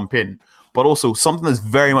players to jump in. But also something that's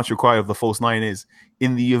very much required of the false nine is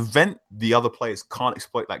in the event the other players can't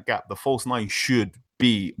exploit that gap, the false nine should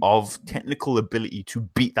be of technical ability to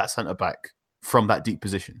beat that centre back from that deep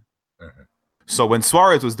position. Mm-hmm. So when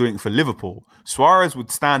Suarez was doing it for Liverpool, Suarez would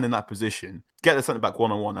stand in that position, get the centre back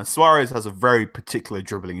one-on-one. And Suarez has a very particular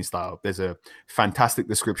dribbling style. There's a fantastic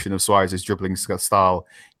description of Suarez's dribbling style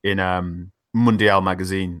in Mundial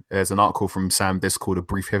magazine. There's an article from Sam Diss called A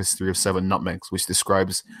Brief History of Seven Nutmegs, which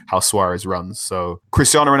describes how Suarez runs. So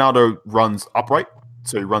Cristiano Ronaldo runs upright.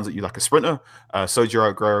 So he runs at you like a sprinter.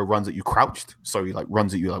 Sergio Aguero runs at you crouched. So he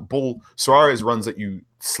runs at you like ball. Suarez runs at you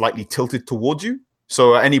slightly tilted towards you.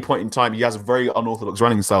 So at any point in time, he has a very unorthodox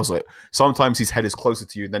running style. So sometimes his head is closer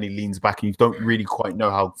to you, and then he leans back, and you don't really quite know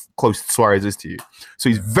how close Suarez is to you. So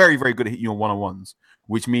he's very, very good at hitting you on one-on-ones,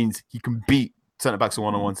 which means he can beat centre-backs on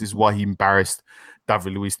one-on-ones. This is why he embarrassed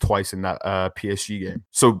David Luiz twice in that PSG game.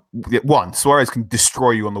 So one, Suarez can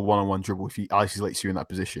destroy you on the one-on-one dribble if he isolates you in that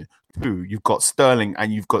position. Two, you've got Sterling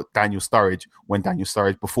and you've got Daniel Sturridge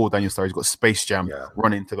before Daniel Sturridge got Space Jam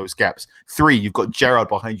run into those gaps. Three, you've got Gerrard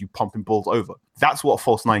behind you pumping balls over. That's what a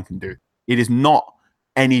false nine can do. It is not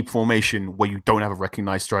any formation where you don't have a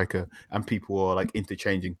recognized striker and people are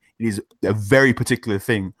interchanging. It is a very particular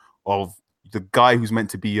thing of the guy who's meant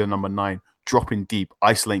to be your number 9 dropping deep,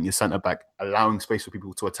 isolating your centre back, allowing space for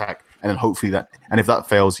people to attack, and then hopefully if that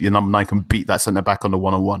fails, your number 9 can beat that centre back on the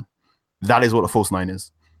one-on-one. That is what a false 9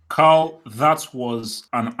 is. Carl, that was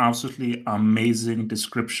an absolutely amazing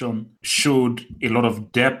description. Showed a lot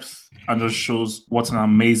of depth and just shows what an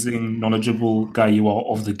amazing, knowledgeable guy you are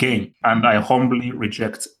of the game. And I humbly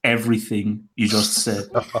reject everything you just said,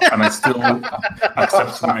 and I still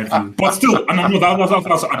accept my view. But still, and I know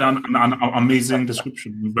that's an amazing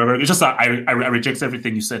description. It's just that I reject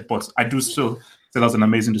everything you said, but I do still say that's an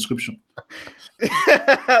amazing description.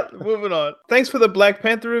 Moving on. Thanks for the Black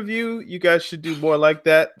Panther review. You guys should do more like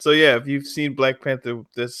that. So yeah, if you've seen Black Panther,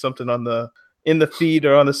 there's something in the feed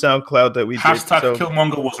or on the SoundCloud that we did. Hashtag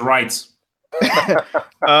Killmonger was right.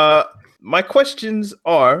 My questions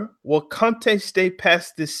are: will Conte stay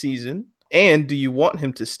past this season, and do you want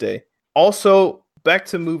him to stay? Also, back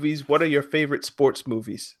to movies. What are your favorite sports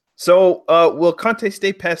movies? So, will Conte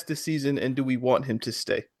stay past this season, and do we want him to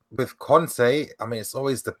stay? With Conte, I mean, it's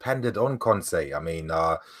always depended on Conte. I mean,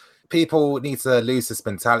 people need to lose this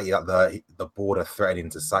mentality that the board are threatening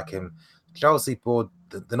to sack him. Chelsea board,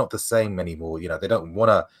 they're not the same anymore. You know, they don't want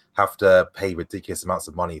to have to pay ridiculous amounts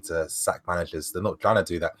of money to sack managers. They're not trying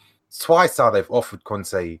to do that. Twice now they've offered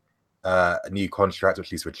Conte a new contract, which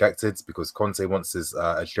he's rejected because Conte wants his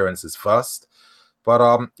assurances first.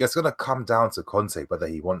 But it's going to come down to Conte whether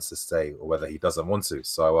he wants to stay or whether he doesn't want to.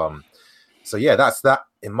 So yeah, that's that.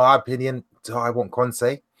 In my opinion, do I want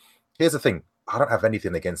Conte? Here's the thing. I don't have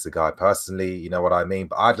anything against the guy personally, you know what I mean?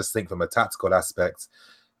 But I just think from a tactical aspect,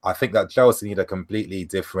 I think that Chelsea need a completely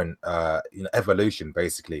different evolution,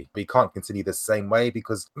 basically. We can't continue the same way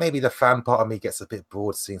because maybe the fan part of me gets a bit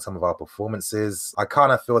bored seeing some of our performances. I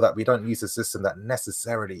kind of feel that we don't use a system that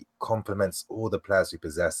necessarily complements all the players we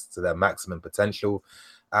possess to their maximum potential.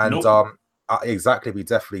 And exactly, we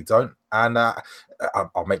definitely don't. And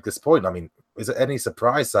I'll make this point. I mean, is it any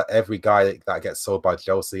surprise that every guy that gets sold by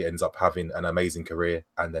Chelsea ends up having an amazing career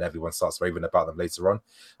and then everyone starts raving about them later on?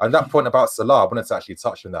 And that point about Salah, I wanted to actually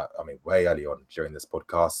touch on that, I mean, way early on during this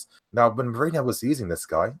podcast. Now, when Mourinho was using this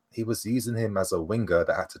guy, he was using him as a winger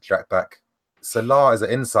that had to track back. Salah as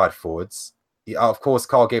an inside forwards. Of course,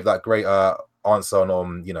 Carl gave that great answer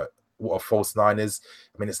on, what a false nine is.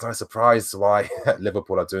 I mean, it's no surprise why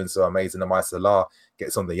Liverpool are doing so amazing and why Salah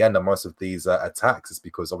gets on the end of most of these attacks. Is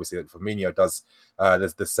because obviously Firmino does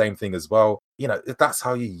the same thing as well. If that's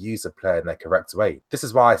how you use a player in their correct way. This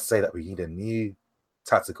is why I say that we need a new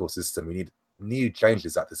tactical system. We need new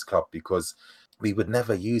changes at this club because we would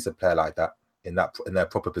never use a player like that in their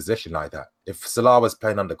proper position like that. If Salah was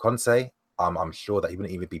playing under Conte, I'm sure that he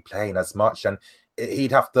wouldn't even be playing as much, and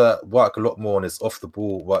he'd have to work a lot more on his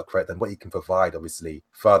off-the-ball work rate than what he can provide, obviously,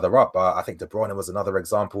 further up. I think De Bruyne was another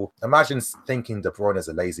example. Imagine thinking De Bruyne is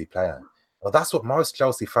a lazy player. Well, that's what most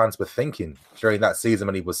Chelsea fans were thinking during that season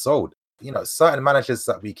when he was sold. Certain managers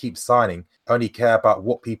that we keep signing only care about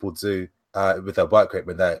what people do with their work rate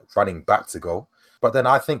when they're running back to goal. But then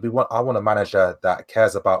I think I want a manager that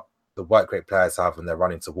cares about the work rate players have when they're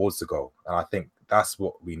running towards the goal. And I think that's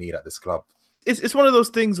what we need at this club. It's one of those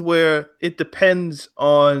things where it depends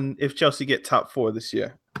on if Chelsea get top four this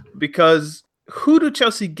year. Because who do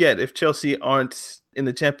Chelsea get if Chelsea aren't in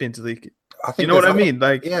the Champions League? You know what I mean?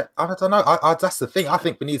 I don't know. That's the thing. I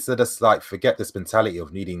think we need to just forget this mentality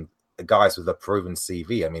of needing guys with a proven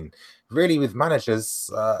CV. I mean, really, with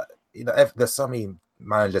managers, there's so many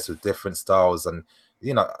managers with different styles, and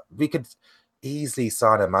we could easily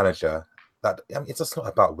sign a manager that, it's just not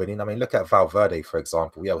about winning. I mean, look at Valverde, for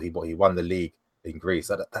example. Yeah, he won the league in Greece.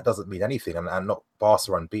 That doesn't mean anything, and not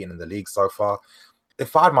Barca unbeaten in the league so far.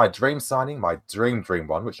 If I had my dream signing, my dream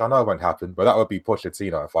one, which I know won't happen, but that would be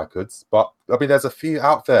Pochettino if I could. But I mean, there's a few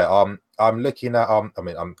out there. I'm looking at.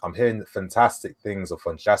 I'm hearing fantastic things of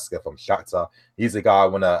Francesca from Shakhtar. He's a guy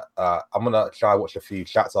I'm gonna try watch a few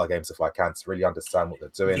Shakhtar games if I can to really understand what they're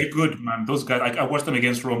doing. They're good, man. Those guys. I watched them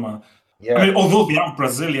against Roma. Yeah. I mean, although they are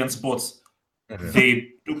Brazilians, but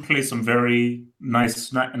they do play some very nice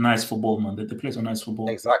football, man. They play some nice football.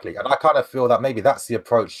 Exactly, and I kind of feel that maybe that's the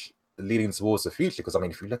approach leading towards the future. Because I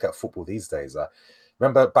mean, if you look at football these days,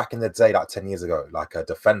 remember back in the day, 10 years ago, a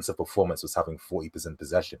defensive performance was having 40%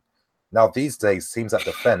 possession. Now these days, teams that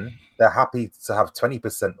defend, they're happy to have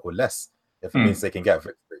 20% or less if it means they can get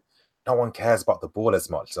victory. No one cares about the ball as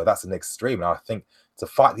much, so that's an extreme. And I think to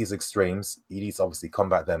fight these extremes, you need to obviously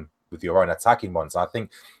combat them with your own attacking ones. I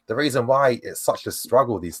think the reason why it's such a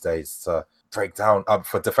struggle these days to break down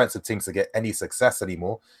for defensive teams to get any success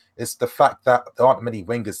anymore is the fact that there aren't many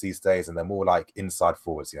wingers these days, and they're more like inside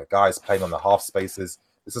forwards, guys playing on the half spaces.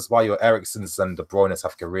 This is why your Ericssons and De Bruyne's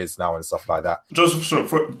have careers now and stuff like that.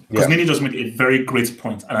 Because Nini just made a very great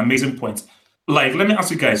point, an amazing point. Let me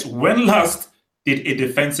ask you guys, when last did a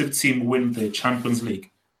defensive team win the Champions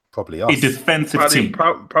League? Probably us. A defensive team.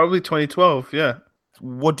 Probably 2012, yeah.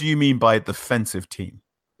 What do you mean by defensive team?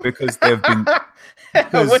 because they've been.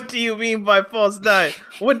 What do you mean by false nine?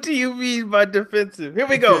 What do you mean by defensive? Here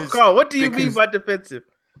we go, Carl. What do you mean by defensive?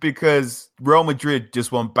 Because Real Madrid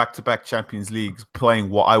just won back-to-back Champions Leagues playing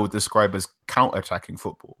what I would describe as counter-attacking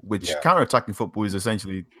football, which counter-attacking football is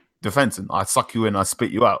essentially defensive. I suck you in, I spit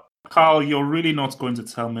you out. Carl, you're really not going to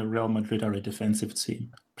tell me Real Madrid are a defensive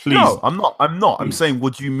team. Please. No, I'm not. Please. I'm saying,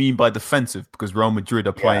 what do you mean by defensive? Because Real Madrid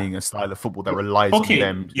are playing a style of football that relies on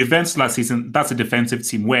them. Juventus last season, that's a defensive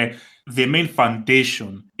team where their main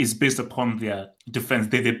foundation is based upon their defense.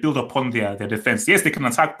 They build upon their defense. Yes, they can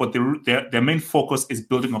attack, but their main focus is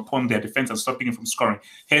building upon their defense and stopping them from scoring.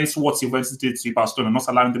 Hence what Juventus did to Barcelona, not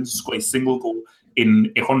allowing them to score a single goal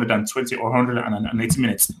in 120 or 180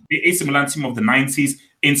 minutes. The AC Milan team of the 90s,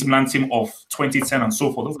 Inter Milan team of 2010 and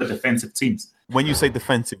so forth, those are defensive teams. When you say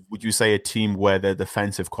defensive, would you say a team where their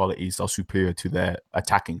defensive qualities are superior to their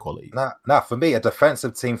attacking qualities? Nah. For me, a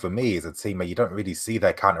defensive team is a team where you don't really see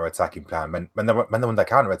their counter-attacking plan. When they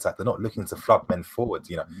counter-attack, they're not looking to flood men forward.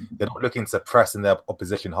 You know, they're not looking to press in their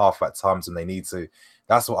opposition half at times when they need to.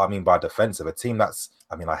 That's what I mean by defensive. A team that's,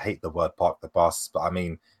 I hate the word park the bus, but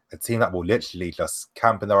a team that will literally just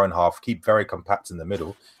camp in their own half, keep very compact in the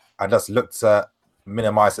middle, and just look to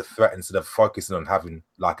minimize the threat instead of focusing on having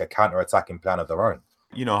like a counter-attacking plan of their own.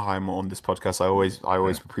 You know how I'm on this podcast. I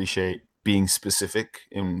always appreciate being specific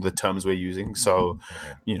in the terms we're using. So,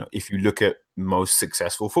 you know, if you look at most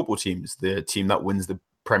successful football teams, the team that wins the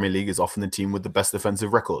Premier League is often the team with the best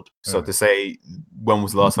defensive record. So to say, when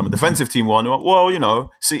was the last time a defensive team won? Well, you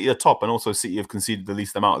know, City are top, and also City have conceded the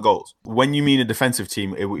least amount of goals. When you mean a defensive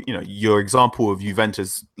team, your example of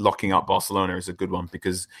Juventus locking up Barcelona is a good one,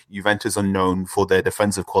 because Juventus are known for their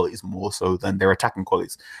defensive qualities more so than their attacking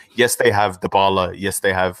qualities. Yes, they have Dybala. Yes,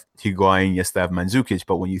 they have Higuain. Yes, they have Mandzukic.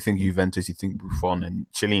 But when you think Juventus, you think Buffon and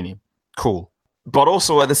Chiellini. Cool. But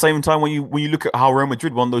also at the same time, when you look at how Real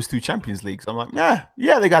Madrid won those 2 Champions Leagues, I'm like,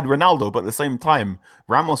 yeah, they got Ronaldo, but at the same time,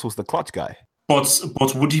 Ramos was the clutch guy. But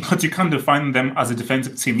you can't define them as a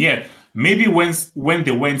defensive team. Yeah, maybe when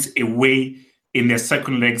they went away in their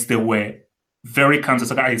second legs, they were very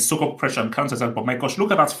counter-attack. They soak up pressure and counter-attack. But my gosh, look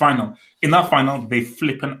at that final. In that final, they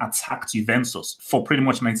flipping attacked Juventus for pretty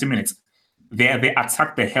much 90 minutes. They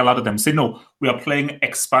attacked the hell out of them. Say, no, we are playing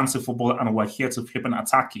expansive football and we're here to flip and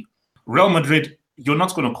attack you. Real Madrid, you're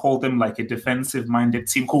not going to call them like a defensive-minded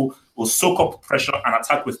team who will soak up pressure and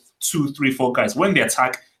attack with 2, 3, 4 guys. When they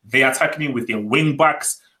attack, they're attacking with their wing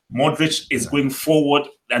backs. Modric is going forward,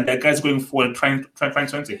 and their guys going forward trying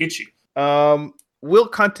to hit you. Will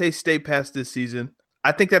Conte stay past this season?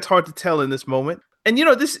 I think that's hard to tell in this moment. And, you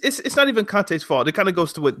know, it's not even Conte's fault. It kind of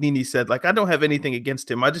goes to what Nini said. Like, I don't have anything against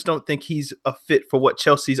him. I just don't think he's a fit for what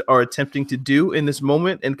Chelsea's are attempting to do in this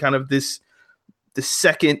moment, and kind of the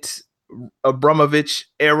second Abramovich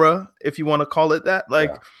era, if you want to call it that.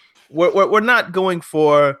 Like, we're not going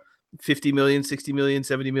for 50 million, 60 million,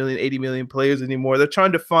 70 million, 80 million players anymore. They're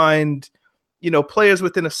trying to find, you know, players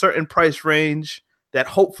within a certain price range that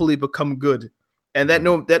hopefully become good. And that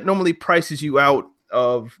normally prices you out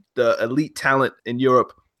of the elite talent in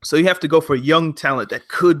Europe. So you have to go for young talent that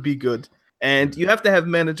could be good. And you have to have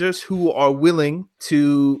managers who are willing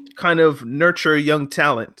to kind of nurture young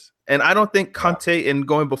talent. And I don't think Conte, and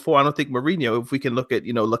going before, I don't think Mourinho, if we can look at,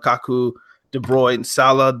 you know, Lukaku, De Bruyne,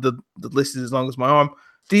 Salah, the list is as long as my arm.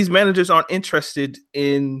 These managers aren't interested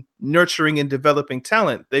in nurturing and developing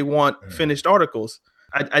talent. They want finished articles.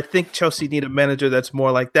 I think Chelsea need a manager that's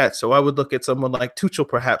more like that. So I would look at someone like Tuchel,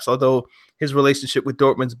 perhaps, although his relationship with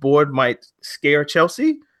Dortmund's board might scare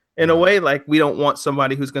Chelsea in a way. Like, we don't want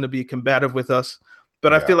somebody who's going to be combative with us.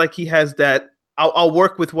 But I feel like he has that, I'll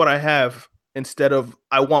work with what I have instead of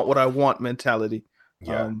I want what I want mentality.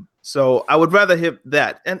 So I would rather hit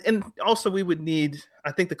that. And also we would need,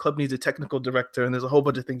 I think the club needs a technical director, and there's a whole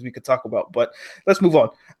bunch of things we could talk about, but let's move on.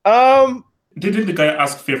 Didn't the guy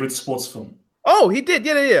ask favorite sports film? Oh, he did.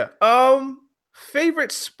 Yeah.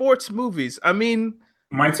 Favorite sports movies. I mean,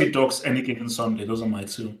 Mighty Ducks, Any Given Sunday. Those are my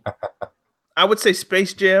 2. I would say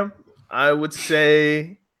Space Jam. I would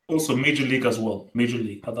say also Major League as well. Major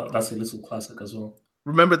League. That's a little classic as well.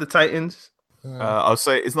 Remember the Titans. I'll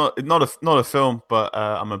say it's not a film, but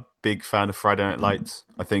I'm a big fan of Friday Night Lights.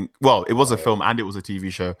 I think, well, it was a film and it was a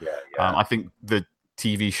TV show. I think the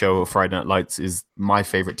TV show of Friday Night Lights is my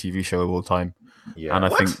favorite TV show of all time. And I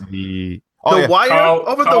think the Wire?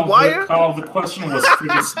 The Wire? Carl, the question was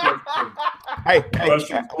favorite sport film. Hey,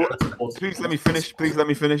 please let me finish.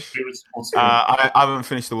 I haven't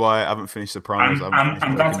finished The Wire. I haven't finished Sopranos.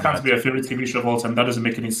 And that can't be a favorite TV show of all time. That doesn't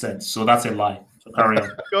make any sense. So that's a lie. So carry on.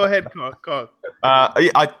 Go ahead, Carl.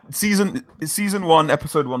 Season 1,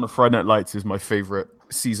 episode 1 of Friday Night Lights is my favorite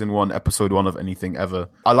season 1, episode 1 of anything ever.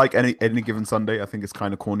 I like any given Sunday. I think it's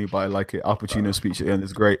kind of corny, but I like it. Al Pacino's speech at the end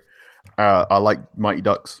is great. I like Mighty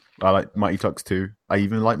Ducks. I like Mighty Ducks 2. I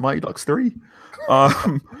even like Mighty Ducks 3.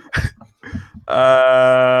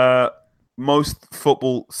 Most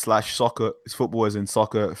football/soccer, football as in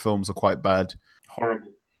soccer films are quite bad.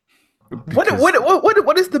 Horrible.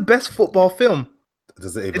 What is the best football film?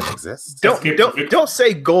 Does it even exist? Don't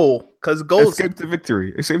say Goal, because Goal. Escape to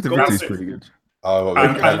Victory. Escape to Victory is pretty good. Oh,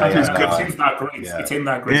 And it's not great. Yeah. It's in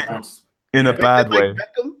that great. In a bad way.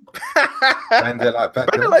 Brendan like Beckham.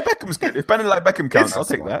 Brendan like Beckham's good. If Brendan like Beckham counts, I'll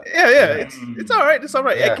take that. Yeah. It's all right. It's all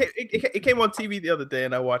right. Yeah. It came on TV the other day,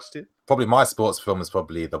 and I watched it. Probably my sports film is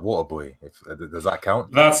probably The Waterboy. Does that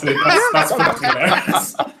count? That's it. That's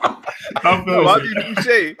hilarious. That film Why is- do you do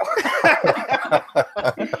shade?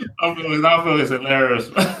 that film is hilarious.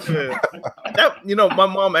 My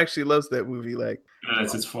mom actually loves that movie. Like,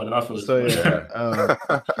 It's fun. That film is so funny.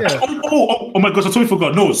 yeah. Oh my gosh! I totally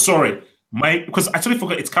forgot. No, sorry. Because I totally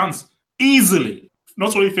forgot. It counts easily.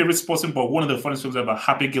 Not only favorite sporting, but one of the funniest films ever.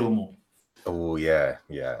 Happy Gilmore. Oh yeah.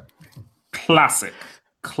 Classic.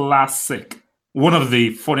 One of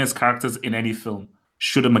the funniest characters in any film.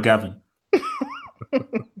 Shooter McGavin.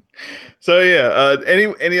 So yeah.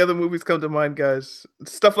 Any other movies come to mind, guys?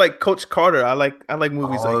 Stuff like Coach Carter. I like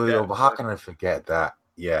movies like that. But how can I forget that?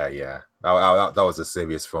 Yeah. That was a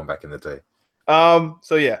serious film back in the day.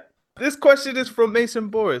 So yeah. This question is from Mason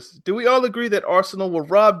Boris. Do we all agree that Arsenal were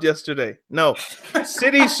robbed yesterday? No.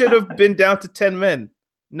 City should have been down to 10 men.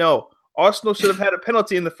 No. Arsenal should have had a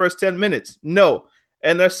penalty in the first 10 minutes. No.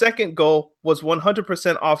 And their second goal was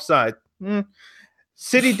 100% offside.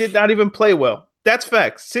 City did not even play well. That's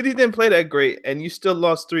facts. City didn't play that great, and you still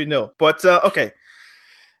lost 3-0. But, okay.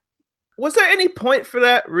 Was there any point for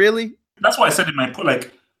that, really? That's why I said in my point,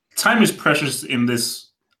 like, time is precious in this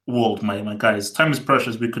world, my guys. Time is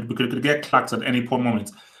precious. We could get clacked at any point moment.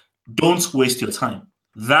 Don't waste your time.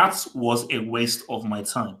 That was a waste of my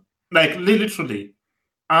time. Like, literally,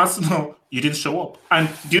 Arsenal, you didn't show up. And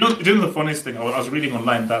do you know the funniest thing? I was reading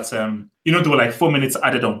online that there were like 4 minutes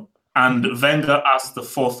added on, and Wenger asked the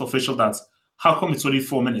fourth official that, how come it's only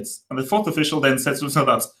 4 minutes? And the fourth official then said to himself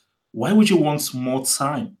that, why would you want more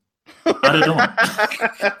time added on?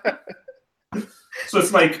 So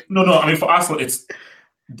it's like, no. I mean, for Arsenal, it's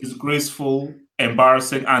disgraceful,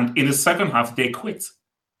 embarrassing, and in the second half, they quit.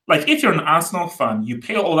 Like, if you're an Arsenal fan, you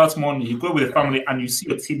pay all that money, you go with the family, and you see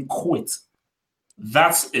your team quit.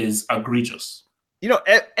 That is egregious.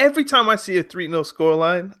 Every time I see a 3-0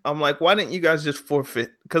 scoreline, I'm like, why didn't you guys just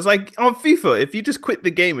forfeit? Because, like, on FIFA, if you just quit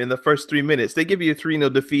the game in the first 3 minutes, they give you a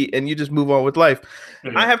 3-0 defeat, and you just move on with life.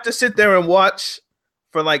 Yeah. I have to sit there and watch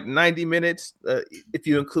for, like, 90 minutes. If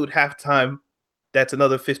you include halftime, that's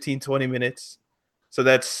another 15, 20 minutes. So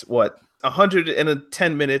that's,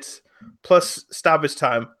 110 minutes plus stoppage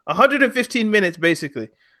time. 115 minutes, basically,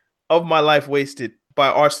 of my life wasted by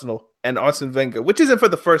Arsenal and Arsene Wenger, which isn't for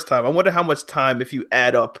the first time. I wonder how much time, if you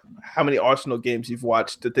add up how many Arsenal games you've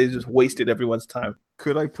watched, that they just wasted everyone's time.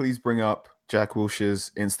 Could I please bring up Jack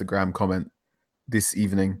Wilshere's Instagram comment this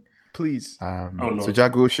evening? Please. So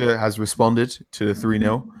Jack Wilshere has responded to the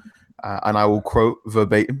 3-0, and I will quote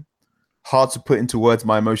verbatim. Hard to put into words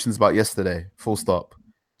my emotions about yesterday. Full stop.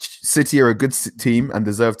 City are a good team and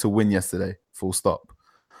deserve to win yesterday. Full stop.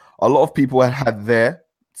 A lot of people had their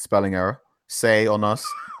spelling error say on us,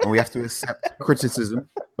 and we have to accept criticism,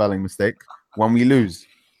 spelling mistake, when we lose.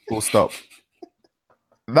 Full stop.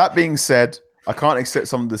 That being said, I can't accept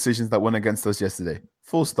some of the decisions that went against us yesterday.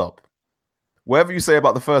 Full stop. Whatever you say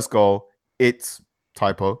about the first goal, it's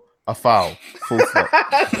typo, a foul. Full stop.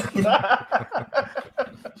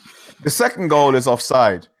 The second goal is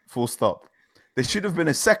offside. Full stop. There should have been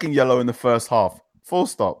a second yellow in the first half. Full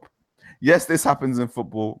stop. Yes, this happens in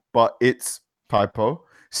football, but it's typo.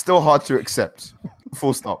 Still hard to accept.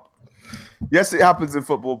 Full stop. Yes, it happens in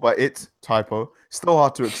football, but it's typo. Still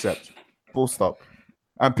hard to accept. Full stop.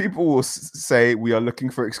 And people will say we are looking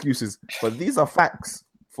for excuses, but these are facts.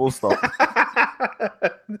 Full stop.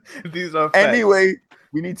 These are facts. Anyway,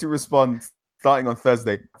 we need to respond starting on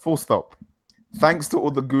Thursday. Full stop. Thanks to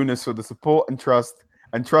all the Gooners for the support and trust.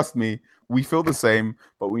 And trust me, we feel the same,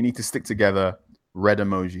 but we need to stick together. Red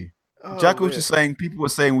emoji. Jack was just saying, people were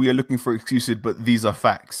saying we are looking for excuses, but these are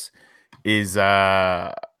facts, is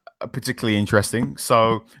particularly interesting.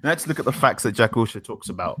 So let's look at the facts that Jack Wilshere talks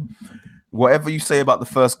about. Whatever you say about the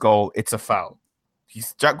first goal, it's a foul.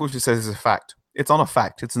 Jack Wilshere says it's a fact. It's not a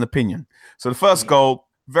fact. It's an opinion. So the first goal,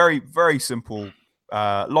 very, very simple,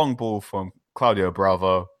 long ball from Claudio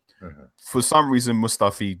Bravo. For some reason,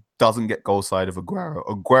 Mustafi doesn't get goal side of Aguero.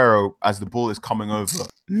 Aguero, as the ball is coming over,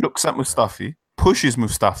 looks at Mustafi, pushes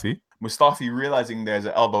Mustafi. Mustafi, realizing there's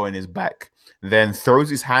an elbow in his back, then throws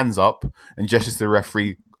his hands up and gestures to the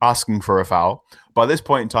referee, asking for a foul. By this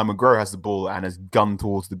point in time, Aguero has the ball and has gunned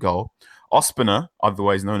towards the goal. Ospina,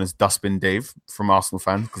 otherwise known as Dustbin Dave from Arsenal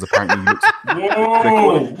fans, because apparently he looks...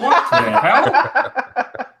 Whoa! What the hell?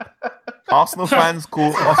 Arsenal fans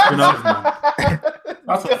call Ospina...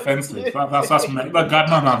 That's offensive. That's messed up,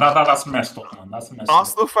 man. That's messed up.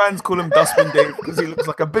 Arsenal fans call him Dustbin Dave because he looks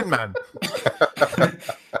like a bin man.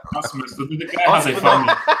 That's messed up. The guy has a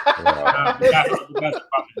family. The guy has a family.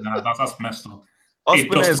 Nah, that's messed up. Hey,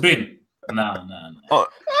 Dustbin. Nah.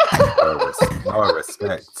 No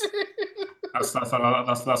respect. That's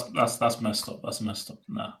messed up. That's messed up.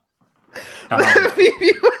 Nah. No.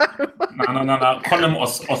 Call him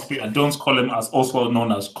Ospina. Don't call him as also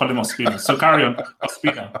known as. Call him Ospina. So carry on,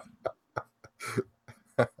 Ospina.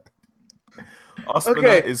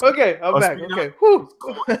 Okay, I'm back. Okay, whew.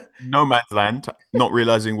 No man's land, not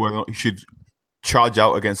realizing whether or not he should charge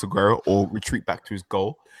out against Aguero or retreat back to his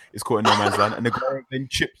goal. It's caught in no man's land, and Aguero then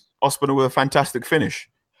chips Ospina with a fantastic finish.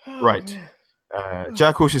 Right.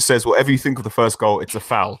 Jack Wilshere says, whatever you think of the first goal, it's a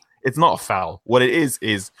foul. It's not a foul. What it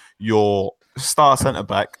is your star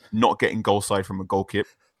centre-back not getting goal side from a goal kick,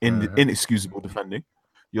 inexcusable defending.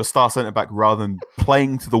 Your star centre-back, rather than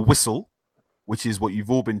playing to the whistle, which is what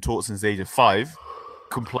you've all been taught since the age of 5,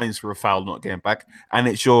 complains for a foul not getting back. And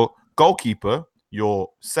it's your goalkeeper,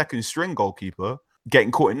 your second-string goalkeeper,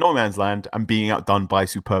 getting caught in no man's land and being outdone by a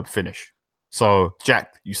superb finish. So,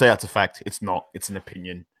 Jack, you say that's a fact. It's not. It's an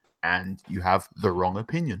opinion. And you have the wrong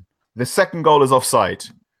opinion. The second goal is offside.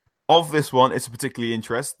 Of this one, it's a particularly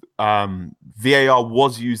interest. VAR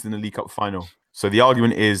was used in the League Cup final. So the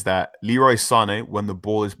argument is that Leroy Sané, when the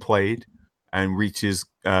ball is played and reaches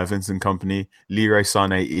Vincent Kompany, Leroy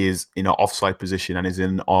Sané is in an offside position and is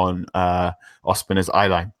on Ospina's eye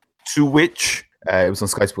line. To which, it was on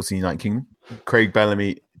Sky Sports in the United Kingdom, Craig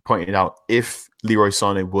Bellamy pointed out if Leroy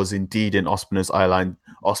Sané was indeed in Ospina's eye line,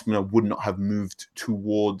 Ospina would not have moved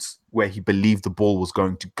towards where he believed the ball was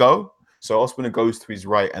going to go. So Ospina goes to his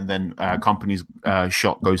right, and then Kompany's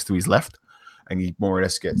shot goes to his left, and he more or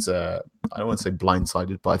less gets, I don't want to say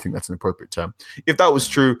blindsided, but I think that's an appropriate term. If that was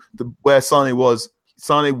true, where Sané was,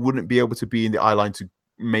 Sané wouldn't be able to be in the eye line to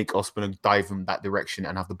make Ospina dive from that direction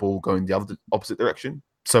and have the ball go in the opposite direction.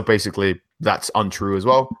 So basically, that's untrue as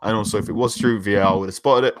well. And also, if it was true, VAR would have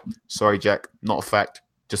spotted it. Sorry, Jack, not a fact,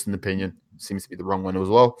 just an opinion. Seems to be the wrong one as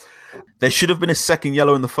well. There should have been a second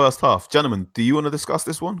yellow in the first half. Gentlemen, do you want to discuss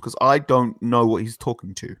this one? Because I don't know what he's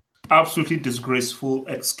talking to. Absolutely disgraceful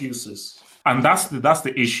excuses. And that's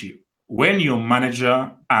the issue. When your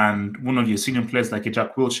manager and one of your senior players like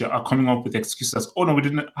Jack Wilshere are coming up with excuses, oh no, it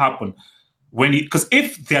didn't happen. Because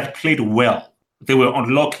if they had played well, they were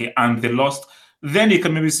unlucky and they lost, then you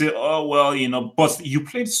can maybe say, oh, well, but you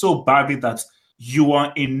played so badly that you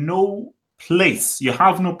are in no place. You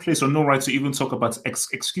have no place or no right to even talk about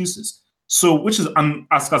excuses. So, which is, and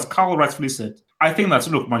as Carl rightfully said, I think that's,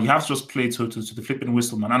 look, man, you have to just play to the flipping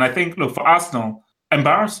whistle, man. And I think, look, for Arsenal,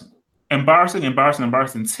 embarrassing.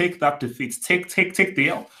 Take that defeat. Take the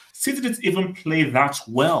L. City didn't even play that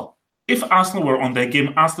well. If Arsenal were on their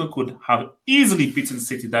game, Arsenal could have easily beaten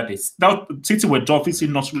City that day. City were obviously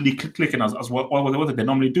not really clicking as what they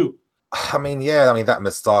normally do. I mean, that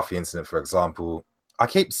Mustafi incident, for example, I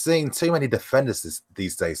keep seeing too many defenders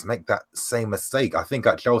these days make that same mistake. I think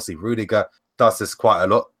at Chelsea, Rudiger does this quite a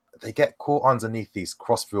lot. They get caught underneath these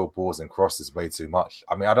cross-field balls and crosses way too much.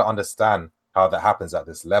 I mean, I don't understand how that happens at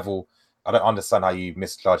this level. I don't understand how you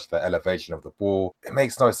misjudge the elevation of the ball. It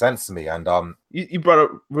makes no sense to me. And you brought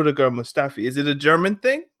up Rudiger Mustafi. Is it a German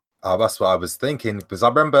thing? That's what I was thinking, because I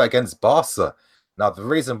remember against Barca. Now, the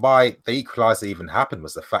reason why the equaliser even happened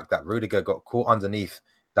was the fact that Rudiger got caught underneath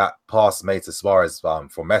that pass made to Suarez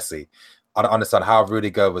for Messi. I don't understand how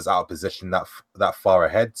Rudiger was out of position that far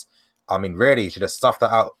ahead. I mean, really, he should have stuffed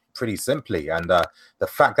that out pretty simply. And the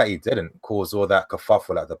fact that he didn't cause all that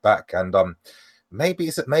kerfuffle at the back. And maybe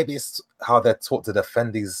it's how they're taught to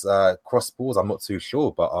defend these cross balls. I'm not too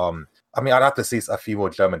sure, but I mean, I'd have to see a few more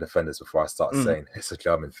German defenders before I start saying it's a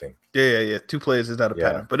German thing. Yeah. 2 players is not a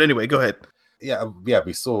pattern. But anyway, go ahead. Yeah.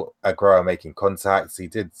 We saw Aguero making contacts. He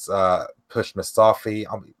did push Mustafi.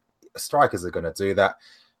 I mean, strikers are going to do that.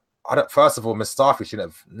 First of all, Mustafi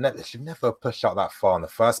should never push out that far in the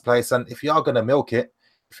first place. And if you are going to milk it,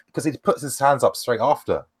 because he puts his hands up straight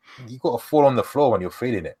after, you got to fall on the floor when you're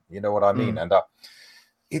feeling it. You know what I mean? And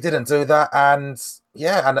he didn't do that. And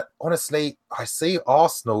honestly, I see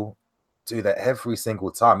Arsenal do that every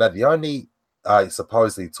single time. They're the only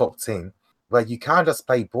supposedly top team where you can just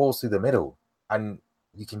play balls through the middle and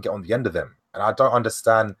you can get on the end of them. And I don't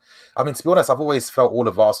understand. I mean, to be honest, I've always felt all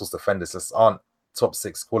of Arsenal's defenders just aren't top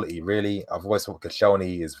 6 quality, really. I've always thought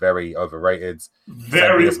Koscielny is very overrated.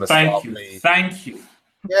 Thank you.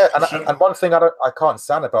 Yeah, and one thing I can't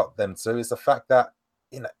stand about them too is the fact that,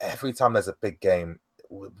 you know, every time there's a big game,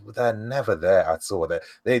 they're never there at all.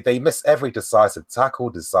 They miss every decisive tackle,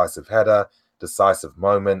 decisive header, decisive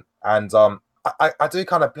moment. And I do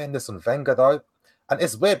kind of blame this on Wenger, though. And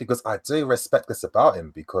it's weird because I do respect this about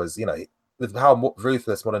him because, you know, with how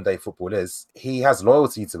ruthless modern day football is, he has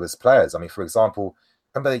loyalty to his players. I mean, for example,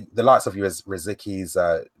 remember the likes of Rizicki's,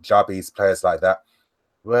 Jabi's, players like that,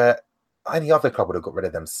 where any other club would have got rid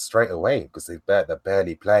of them straight away because they're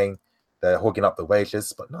barely playing. They're hogging up the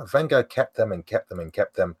wages. But no, Wenger kept them,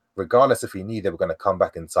 regardless if he knew they were going to come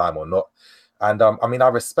back in time or not. And I mean, I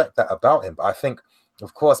respect that about him. But I think,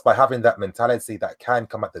 of course, by having that mentality, that can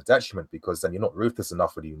come at the detriment because then you're not ruthless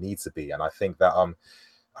enough where you need to be. And I think that,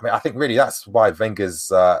 I think really that's why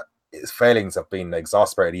Wenger's his failings have been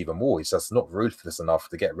exasperated even more. He's just not ruthless enough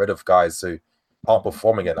to get rid of guys who aren't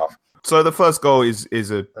performing enough. So the first goal is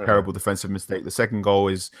a terrible defensive mistake. The second goal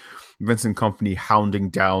is Vincent Kompany hounding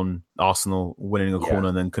down Arsenal, winning a corner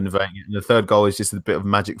and then converting it. And the third goal is just a bit of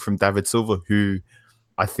magic from David Silva, who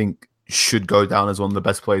I think should go down as one of the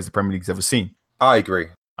best players the Premier League's ever seen. I agree.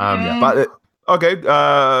 But okay.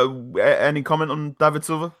 Any comment on David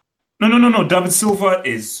Silva? No. David Silva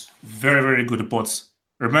is very, very good. But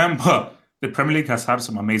remember, the Premier League has had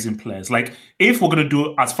some amazing players. Like, if we're going to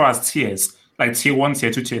do as far as tiers, like tier 1, tier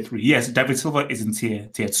 2, tier 3, yes, David Silva is in tier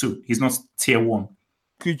 2. He's not tier 1.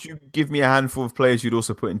 Could you give me a handful of players you'd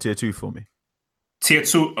also put in tier 2 for me? Tier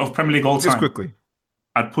 2 of Premier League all time? Just quickly.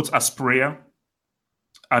 I'd put Asprilla.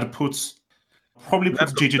 I'd probably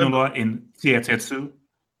put Gigi Nola in tier 2.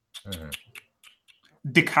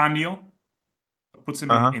 Di Canio puts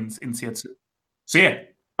him in tier 2. So yeah,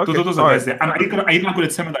 those are guys there. And are you not going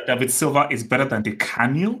to tell me that David Silva is better than Di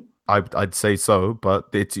Canio? I'd say so, but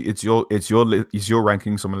it's your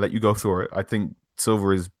ranking, so I'm gonna let you go through it. I think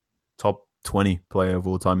Silva is top 20 player of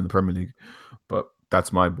all time in the Premier League, but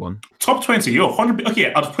that's my one. Top 20, 100.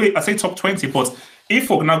 Okay, I'd say top 20. But if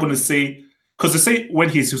we're not going to say, because they say when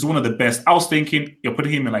he's one of the best, I was thinking you're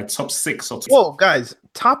putting him in like top 6 or top. Whoa, guys,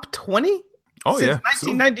 top 20? Oh, since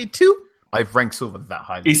 1992. I've ranked Silva that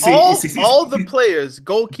highly. All the players,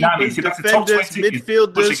 goalkeepers, defenders,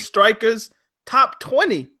 midfielders, strikers, top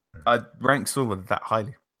 20. I'd rank Silva that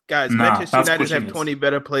highly. Guys, Manchester United have 20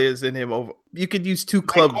 better players than him. Over. You could use 2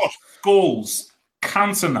 clubs. Scholes,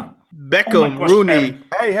 Cantona, Beckham, Rooney.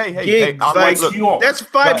 Hey. That's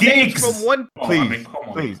 5 names from one.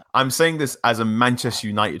 Please. I'm saying this as a Manchester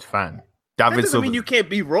United fan. That doesn't mean you can't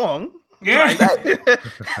be wrong. Yeah,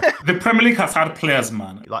 the Premier League has had players,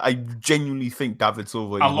 man. Like, I genuinely think David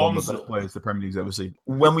Silva is one of the best players the Premier League's ever seen.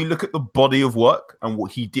 When we look at the body of work and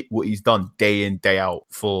what he's done day in, day out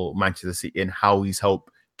for Manchester City and how he's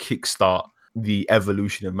helped kickstart the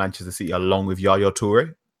evolution of Manchester City along with Yaya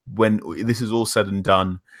Toure, when this is all said and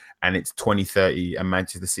done and it's 2030 and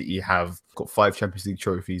Manchester City have got 5 Champions League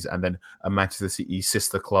trophies and then a Manchester City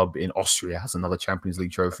sister club in Austria has another Champions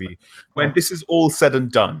League trophy. When this is all said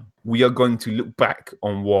and done, we are going to look back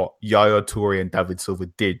on what Yaya Toure and David Silva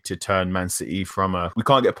did to turn Man City from we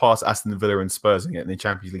can't get past Aston Villa and Spurs and get in the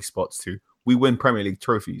Champions League spots to we win Premier League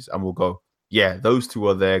trophies and we'll go, yeah, those two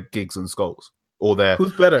are their Giggs and Scholes. Or their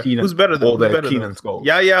Who's better? Who's better than Keane Scholes?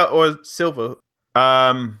 Yaya or Silva?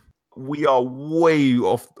 We are way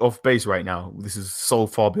off base right now. This is so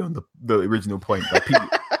far beyond the original point. Like,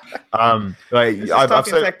 I've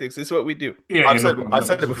said tactics. It's what we do. Yeah, I've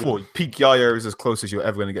said it before. Peak Yaya is as close as you're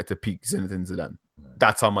ever going to get to peak Zinedine Zidane.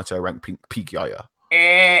 That's how much I rank peak Yaya.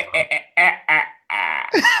 13.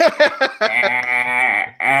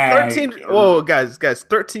 Whoa, guys,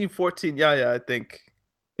 13, 14 Yaya, I think.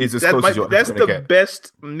 Is as close as you're That's the get.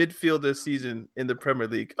 best midfielder season in the Premier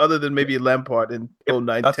League, other than maybe Lampard in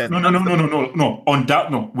 09-10. No. On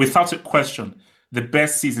that, no. Without a question, the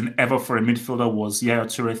best season ever for a midfielder was Yaya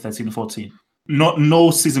Toure 13-14. No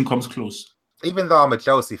season comes close. Even though I'm a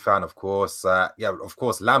Chelsea fan, of course,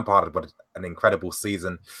 Lampard had an incredible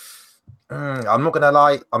season. I'm not gonna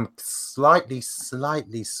lie, I'm slightly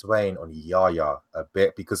swaying on Yaya a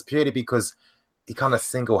bit because he kind of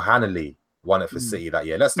single-handedly won it for City that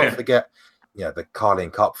year. Let's not forget, the Carling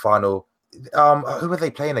Cup final. Who were they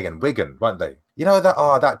playing again? Wigan, weren't they? You know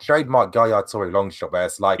that trademark Yaya Toure long shot where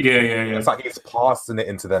it's like, it's like he's passing it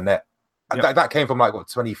into the net. And that came from like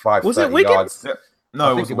 25, was 30 it Wigan? yards.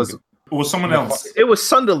 No, it was someone else. It was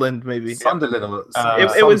Sunderland, maybe. Sunderland.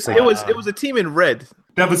 It was a team in red.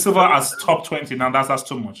 David Silva as top 20. Now that's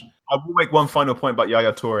too much. I will make one final point about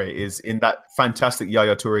Yaya Toure is in that fantastic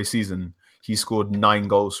Yaya Toure season. he scored 9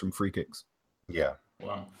 goals from free kicks. Yeah.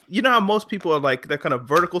 Wow. You know how most people are like, they're kind of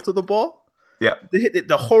vertical to the ball? Yeah.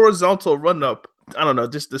 The horizontal run up, I don't know,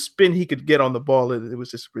 just the spin he could get on the ball, it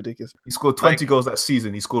was just ridiculous. He scored 20 goals that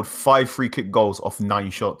season. He scored 5 free kick goals off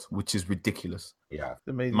 9 shots, which is ridiculous. Yeah.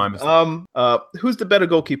 Amazing. My mistake. Who's the better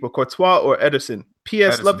goalkeeper, Courtois or Ederson?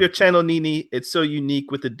 P.S. Ederson. Love your channel, Nini. It's so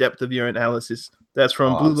unique with the depth of your analysis. That's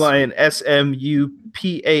from Blue Awesome. Lion SMUPAMB.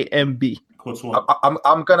 Courtois.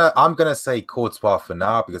 I'm gonna say Courtois for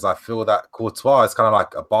now because I feel that Courtois is kind of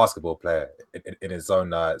like a basketball player in his own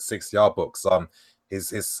 6-yard box.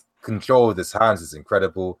 His control with his hands is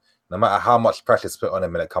incredible. No matter how much pressure is put on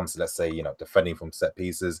him when it comes to, let's say, defending from set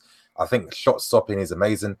pieces, I think shot stopping is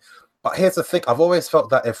amazing. But here's the thing: I've always felt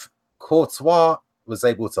that if Courtois was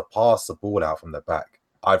able to pass the ball out from the back,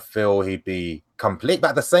 I'd feel he'd be complete. But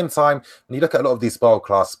at the same time, when you look at a lot of these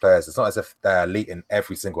world-class players, it's not as if they're elite in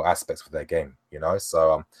every single aspect of their game,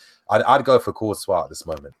 So I'd go for Courtois at this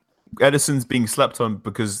moment. Ederson's being slept on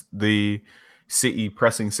because the City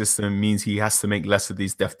pressing system means he has to make less of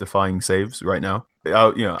these death-defying saves right now.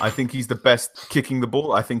 I think he's the best kicking the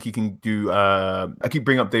ball. I think he can do. I keep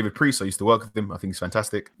bringing up David Priest. I used to work with him. I think he's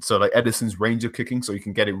fantastic. So like Ederson's range of kicking, so you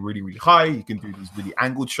can get it really, really high. You can do these really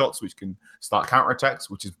angled shots, which can start counterattacks,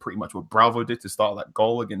 which is pretty much what Bravo did to start that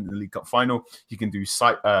goal again in the League Cup final. He can do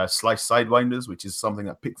slice sidewinders, which is something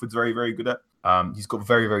that Pickford's very, very good at. He's got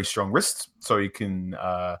very, very strong wrists, so he can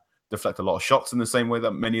deflect a lot of shots in the same way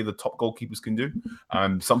that many of the top goalkeepers can do.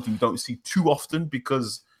 Something you don't see too often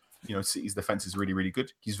because City's defense is really, really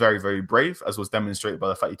good. He's very, very brave, as was demonstrated by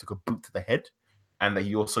the fact he took a boot to the head, and that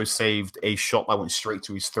he also saved a shot that went straight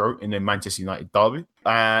to his throat in the Manchester United derby.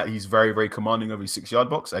 He's very, very commanding of his 6-yard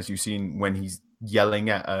box, as you've seen when he's yelling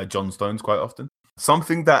at John Stones quite often.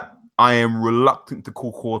 Something that I am reluctant to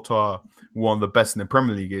call Courtois one of the best in the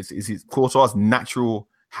Premier League is his Courtois' natural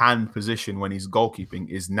hand position when he's goalkeeping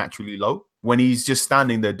is naturally low. When he's just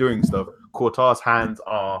standing there doing stuff, Courtois' hands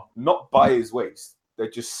are not by his waist. They're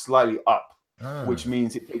just slightly up, which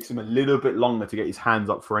means it takes him a little bit longer to get his hands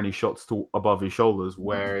up for any shots to above his shoulders,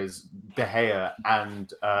 whereas De Gea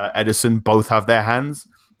and Ederson both have their hands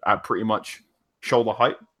at pretty much shoulder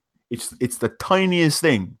height. It's the tiniest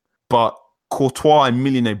thing, but Courtois and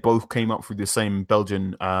Milner both came up through the same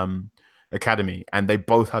Belgian academy, and they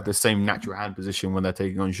both have the same natural hand position when they're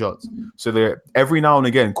taking on shots. So they're every now and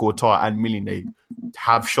again, Courtois and Milner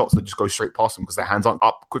have shots that just go straight past them because their hands aren't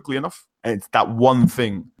up quickly enough. And it's that one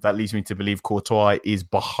thing that leads me to believe Courtois is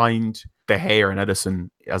behind De Gea and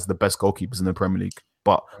Ederson as the best goalkeepers in the Premier League.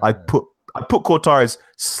 But I put Courtois as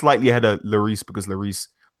slightly ahead of Lloris because Lloris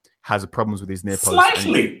has problems with his near post.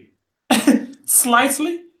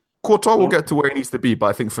 Slightly. Courtois will get to where he needs to be, but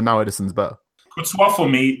I think for now Ederson's better. Courtois, for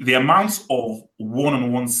me, the amount of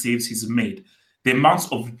one-on-one saves he's made, the amount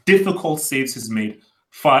of difficult saves he's made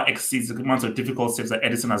far exceeds the amount of difficult saves that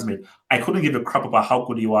Ederson has made. I couldn't give a crap about how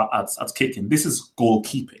good you are at kicking. This is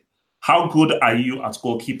goalkeeping. How good are you at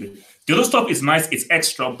goalkeeping? The other stuff is nice, it's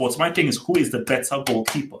extra, but my thing is, who is the better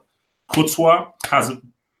goalkeeper? Courtois has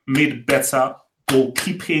made better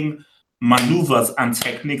goalkeeping maneuvers and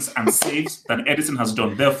techniques and saves than Ederson has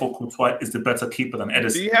done. Therefore, Courtois is the better keeper than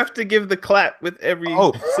Ederson. Do you have to give the clap with every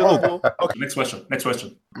syllable? Okay, next question.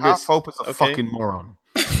 Half Hope is a fucking moron.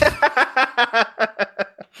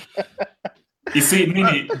 You see,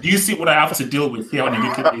 Nini, do you see what I have to deal with here on a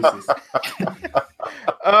weekly basis?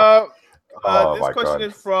 This question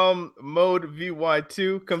is from Mode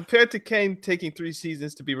VY2. Compared to Kane taking 3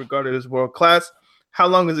 seasons to be regarded as world class, how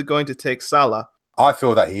long is it going to take Salah? I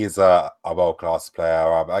feel that he is a world-class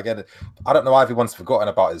player. Again, I don't know why everyone's forgotten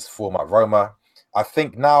about his form at Roma. I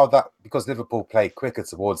think now that because Liverpool play quicker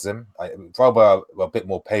towards him, Roma were a bit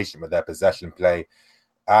more patient with their possession play.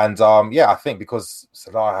 And I think because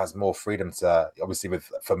Salah has more freedom to, obviously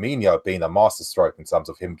with Firmino being a masterstroke in terms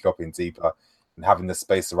of him dropping deeper and having the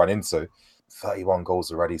space to run into, 31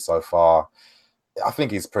 goals already so far. I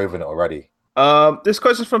think he's proven it already. This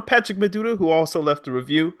question is from Patrick Meduda, who also left a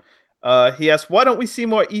review. He asked, why don't we see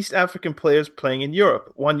more East African players playing in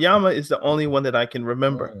Europe? Wanyama is the only one that I can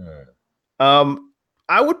remember.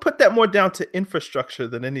 I would put that more down to infrastructure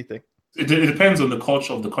than anything. It depends on the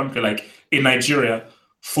culture of the country. Like in Nigeria,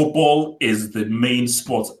 football is the main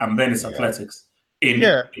sport, and then it's athletics. In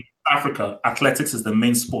Africa, athletics is the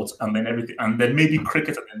main sport, and then everything, and then maybe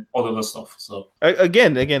cricket and all other stuff. So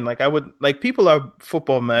again, like I would like people are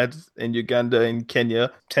football mad in Uganda, in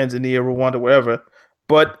Kenya, Tanzania, Rwanda, wherever.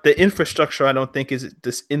 But the infrastructure, I don't think, is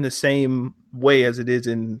this in the same way as it is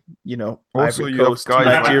in, also Ivory Coast,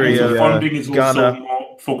 Nigeria. Funding is Ghana. also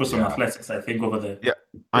more focused on athletics, I think, over there. Yeah.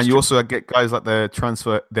 And you also get guys like the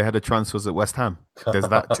head of transfers at West Ham. There's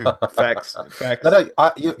that too. Facts. No,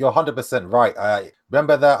 you're 100% right. I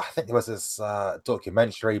remember that. I think there was this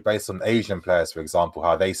documentary based on Asian players, for example,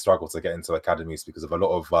 how they struggle to get into academies because of a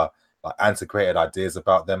lot of like antiquated ideas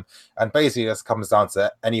about them. And basically, this comes down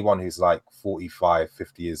to anyone who's like 45,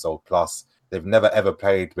 50 years old plus. They've never ever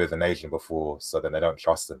played with an Asian before, so then they don't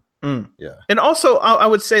trust them. Yeah. And also, I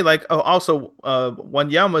would say like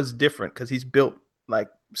Wanyama is different because he's built like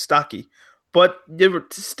stocky, but the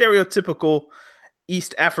stereotypical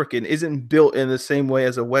East African isn't built in the same way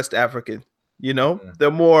as a West African. You know,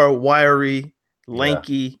 they're more wiry,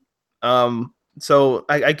 lanky. So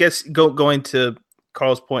I guess going to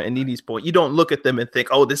Carl's point and Nini's point, you don't look at them and think,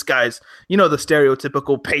 oh, this guy's, the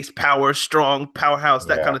stereotypical pace, power, strong, powerhouse,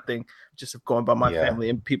 that kind of thing. Just going by my family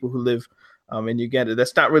and people who live in Uganda.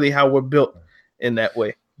 That's not really how we're built in that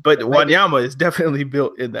way. But Wanyama is definitely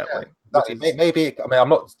built in that way. Maybe, I mean, I'm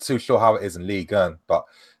not too sure how it is in Ligue 1, but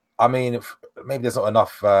I mean, maybe there's not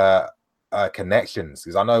enough connections,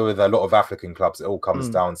 because I know with a lot of African clubs, it all comes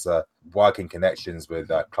down to working connections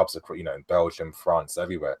with clubs, in Belgium, France,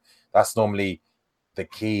 everywhere. That's normally the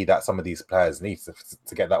key that some of these players need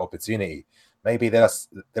to get that opportunity. Maybe there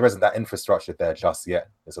isn't that infrastructure there just yet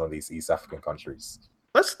in some of these East African countries.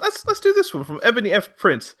 Let's do this one from Ebony F.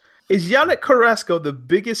 Prince. Is Yannick Carrasco the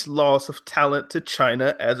biggest loss of talent to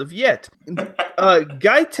China as of yet?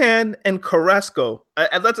 Gaetan and Carrasco,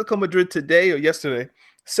 Atletico Madrid today or yesterday,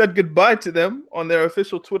 said goodbye to them on their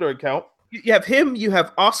official Twitter account. You have him, you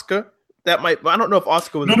have Oscar. I don't know if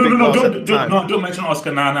Oscar was don't mention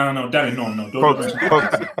Oscar. No, Danny, no.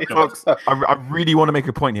 Folks, I really want to make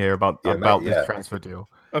a point here about this transfer deal.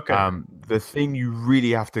 Okay. The thing you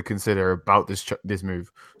really have to consider about this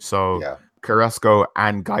move. So Carrasco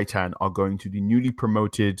and Gaetan are going to the newly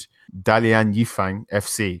promoted Dalian Yifang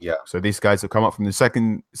FC. Yeah. So these guys have come up from the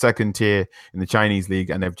second tier in the Chinese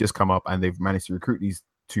league, and they've just come up and they've managed to recruit these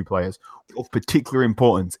two players. Of particular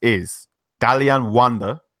importance is Dalian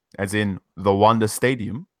Wanda, as in the Wanda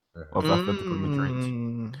Stadium of Atletico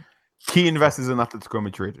Madrid. Key investors in Atletico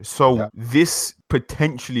Madrid. So this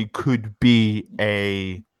potentially could be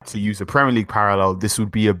to use a Premier League parallel, this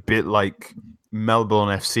would be a bit like Melbourne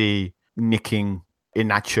FC nicking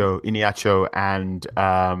Iheanacho and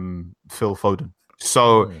Phil Foden.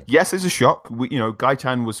 So yes, it's a shock.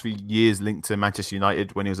 Gaetan was for years linked to Manchester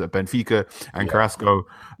United when he was at Benfica, and Carrasco,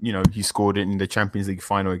 he scored in the Champions League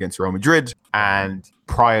final against Real Madrid. And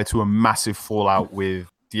prior to a massive fallout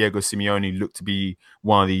with Diego Simeone, looked to be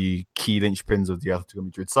one of the key linchpins of the Atletico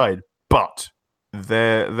Madrid side. But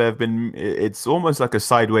there've been, it's almost like a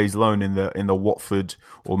sideways loan in the Watford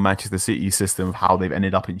or Manchester City system of how they've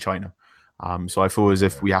ended up in China. So I feel as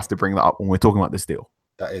if we have to bring that up when we're talking about this deal.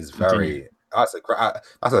 That is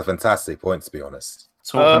that's a fantastic point, to be honest.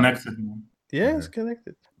 It's all connected. Yeah, it's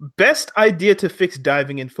connected. Best idea to fix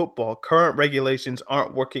diving in football. Current regulations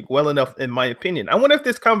aren't working well enough, in my opinion. I wonder if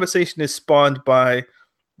this conversation is spawned by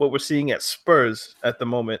what we're seeing at Spurs at the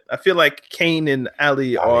moment. I feel like Kane and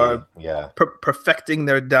Ali are perfecting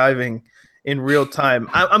their diving in real time.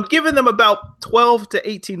 I'm giving them about 12 to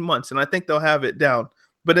 18 months, and I think they'll have it down.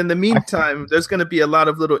 But in the meantime, there's going to be a lot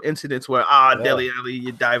of little incidents where, Dele Alli,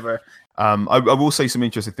 you diver. I will say some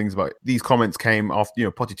interesting things about it. These comments came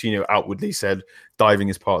after, Pochettino outwardly said diving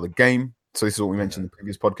is part of the game. So this is what we mentioned in the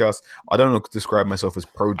previous podcast. I don't describe myself as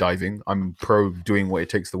pro diving. I'm pro doing what it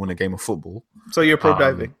takes to win a game of football. So you're pro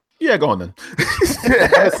diving? Yeah, go on then.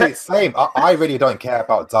 Honestly, same. I really don't care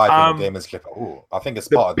about diving in gamers at all. I think it's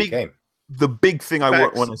part of the game. The big thing I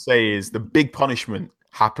want to say is the big punishment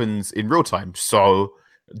happens in real time. So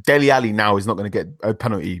Dele Alli now is not going to get a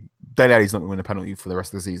penalty. Dele Alli is not going to win a penalty for the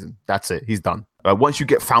rest of the season. That's it. He's done. Once you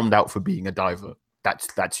get found out for being a diver,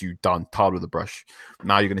 that's you done. Tarred with a brush.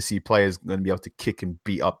 Now you're going to see players going to be able to kick and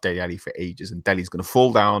beat up Dele Alli for ages, and Dele's going to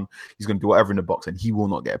fall down. He's going to do whatever in the box, and he will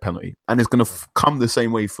not get a penalty. And it's going to come the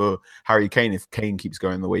same way for Harry Kane if Kane keeps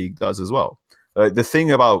going the way he does as well. The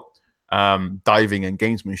thing about diving and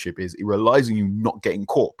gamesmanship is it relies on you not getting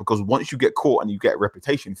caught, because once you get caught and you get a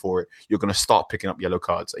reputation for it, you're going to start picking up yellow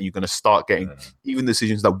cards, and you're going to start getting even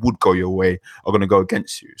decisions that would go your way are going to go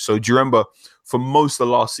against you. So do you remember for most of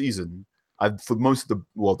the last season,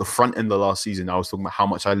 the front end of the last season, I was talking about how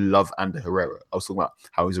much I love Ander Herrera. I was talking about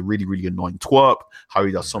how he's a really, really annoying twerp, how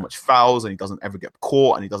he does so much fouls and he doesn't ever get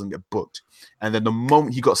caught and he doesn't get booked. And then the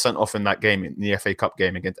moment he got sent off in that game, in the FA Cup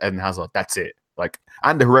game against Eden Hazard, that's it. Like,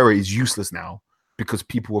 Ander Herrera is useless now because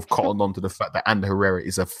people have cottoned on to the fact that Ander Herrera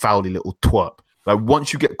is a fouly little twerp. Like,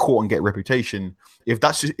 once you get caught and get reputation, if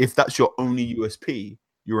that's your only USP,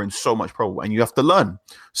 you're in so much trouble and you have to learn.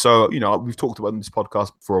 So, we've talked about in this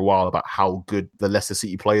podcast for a while about how good the Leicester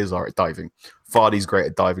City players are at diving. Vardy's great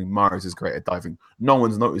at diving. Mahrez is great at diving. No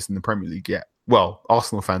one's noticed in the Premier League yet. Well,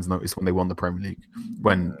 Arsenal fans noticed when they won the Premier League,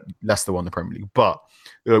 when Leicester won the Premier League. But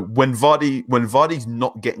when Vardy's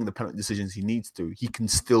not getting the penalty decisions he needs to, he can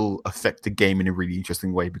still affect the game in a really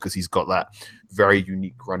interesting way because he's got that very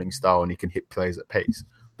unique running style and he can hit players at pace.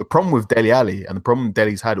 The problem with Dele Alli and the problem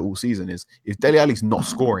Dele's had all season is if Dele Alli's not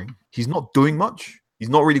scoring, he's not doing much. He's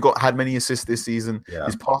not really had many assists this season. Yeah.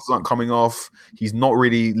 His passes aren't coming off. He's not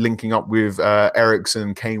really linking up with Eriksen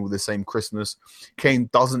and Kane with the same crispness. Kane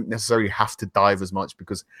doesn't necessarily have to dive as much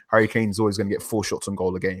because Harry Kane's always going to get 4 shots on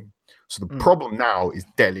goal a game. So the problem now is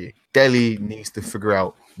Dele. Dele needs to figure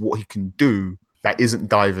out what he can do that isn't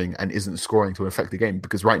diving and isn't scoring to affect the game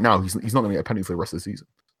because right now he's not going to get a penalty for the rest of the season.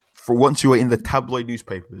 For once you are in the tabloid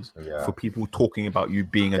newspapers, for people talking about you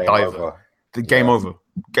being a diver, the game over.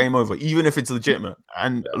 Game over, even if it's legitimate.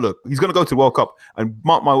 And look, he's going to go to the World Cup, and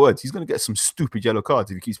mark my words, he's going to get some stupid yellow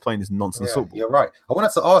cards if he keeps playing this nonsense football. You're right. I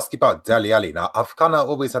wanted to ask you about Dele Alli. Now, I've kind of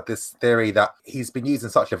always had this theory that he's been using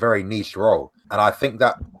such a very niche role, and I think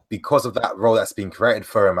that because of that role that's been created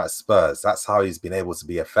for him at Spurs, that's how he's been able to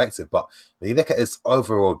be effective. But when you look at his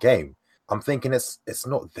overall game, I'm thinking it's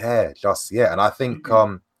not there just yet, and I think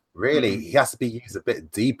really he has to be used a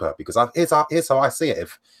bit deeper because here's how I see it.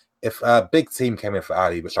 If a big team came in for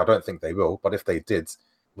Ali, which I don't think they will, but if they did,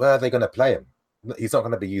 where are they going to play him? He's not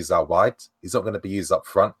going to be used out wide. He's not going to be used up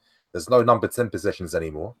front. There's no number 10 positions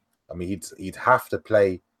anymore. I mean, he'd have to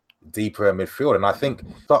play deeper in midfield. And I think,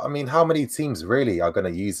 how many teams really are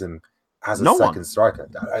going to use him as a second striker?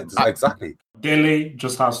 Exactly. Dele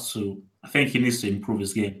just has to, I think he needs to improve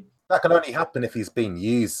his game. That can only happen if he's being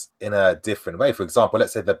used in a different way. For example,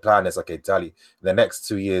 let's say the plan is, okay, Dele, in the next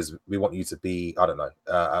 2 years, we want you to be, I don't know,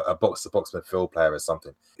 a box-to-box midfield player or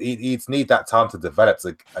something. He'd need that time to develop,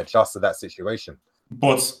 to adjust to that situation.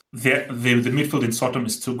 But the midfield in Tottenham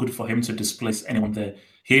is too good for him to displace anyone there.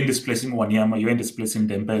 He ain't displacing Wanyama, you ain't displacing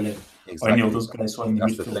Dembele, or any of those guys who are in the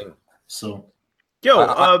midfield. So,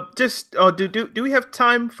 do we have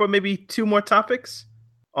time for maybe 2 more topics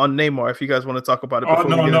on Neymar, if you guys want to talk about it?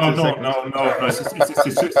 No.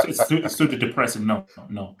 It's too depressing. No.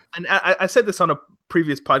 And I said this on a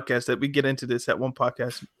previous podcast that we get into this at one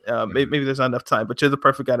podcast. Maybe there's not enough time, but you're the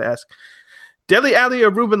perfect guy to ask. Dele Alli or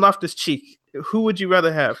Ruben Loftus-Cheek? Who would you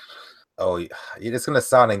rather have? Oh, it's going to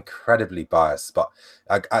sound incredibly biased, but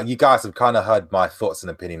you guys have kind of heard my thoughts and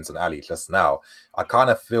opinions on Ali just now. I kind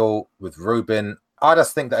of feel with Ruben, I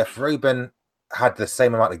just think that if Ruben had the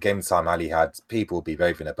same amount of game time Ali had, people would be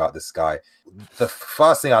raving about this guy. The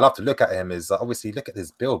first thing I love to look at him is obviously look at his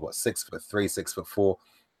build. 6'3", 6'4".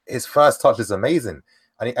 His first touch is amazing.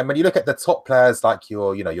 And when you look at the top players like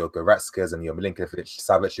your Goretzkas and your Milinkovic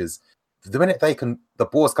Savic's, the minute the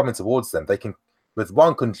ball's coming towards them, they can, with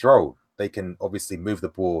one control, they can obviously move the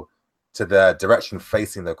ball to the direction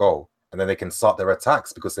facing the goal, and then they can start their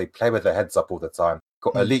attacks because they play with their heads up all the time.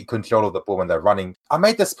 Got elite control of the ball when they're running. I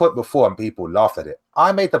made this point before and people laughed at it.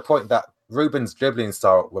 I made the point that Ruben's dribbling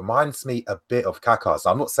style reminds me a bit of Kaká's.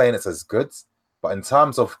 I'm not saying it's as good, but in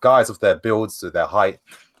terms of guys of their builds, to their height,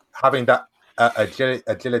 having that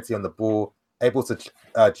agility on the ball, able to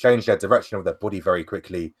change their direction of their body very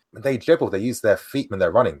quickly. When they dribble, they use their feet when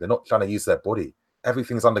they're running. They're not trying to use their body.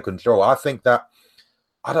 Everything's under control. I think that,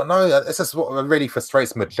 I don't know, this is what really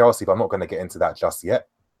frustrates me with Chelsea, but I'm not going to get into that just yet.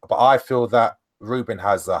 But I feel that Ruben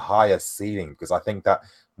has a higher ceiling because I think that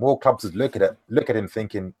more clubs would look at him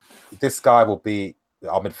thinking this guy will be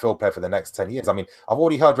our midfield player for the next 10 years. I mean, I've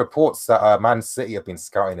already heard reports that Man City have been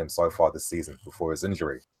scouting him so far this season before his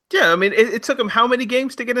injury. Yeah, I mean, it took him how many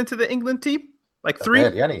games to get into the England team? Like 3?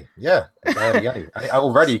 Barely any. Yeah, barely any.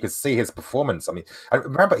 Already you could see his performance. I mean, and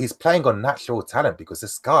remember, he's playing on natural talent because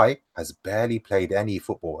this guy has barely played any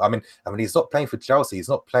football. I mean, he's not playing for Chelsea. He's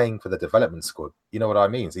not playing for the development squad. You know what I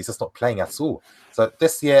mean? He's just not playing at all. So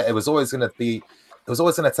this year, it was always going to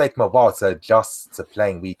take him a while to adjust to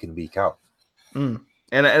playing week in, week out. And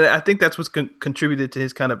I think that's what's contributed to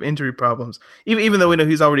his kind of injury problems. Even though we know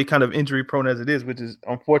he's already kind of injury prone as it is, which is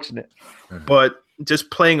unfortunate. But just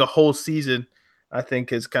playing a whole season, I think,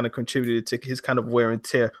 has kind of contributed to his kind of wear and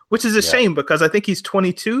tear, which is a shame because I think he's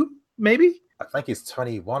 22, maybe? I think he's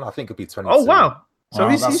 21. I think he'll be 22. Oh, wow. So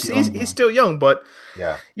he's still young. But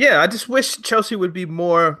yeah, I just wish Chelsea would be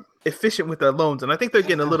more efficient with their loans. And I think they're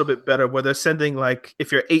getting a little bit better where they're sending, like,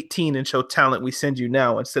 if you're 18 and show talent, we send you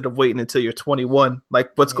now instead of waiting until you're 21.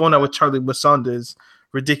 Like what's going on with Charlie Musonda is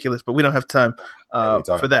ridiculous, but we don't have time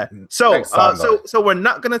for that. So we're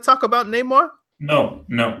not going to talk about Neymar?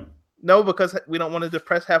 No, because we don't want to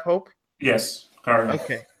depress Have Hope? Yes. Carry on.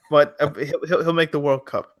 Okay, but he'll make the World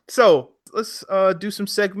Cup. So let's do some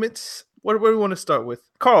segments. Where do we want to start with?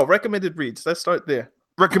 Carl, recommended reads. Let's start there.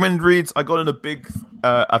 Recommended reads. I got in a big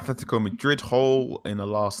Atletico Madrid hole in the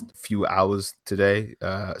last few hours today.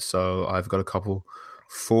 So I've got a couple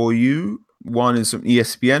for you. One is from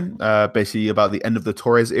ESPN, basically about the end of the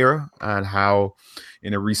Torres era and how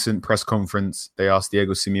in a recent press conference, they asked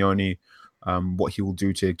Diego Simeone what he will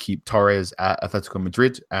do to keep Torres at Atletico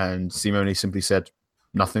Madrid. And Simeone simply said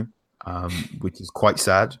nothing, which is quite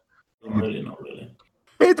sad. Not really.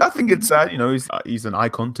 I think it's sad. You know, he's an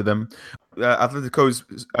icon to them. Atletico's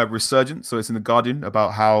resurgence. So it's in the Guardian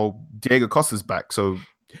about how Diego Costa's back. So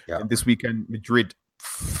this weekend, Madrid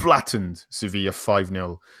flattened Sevilla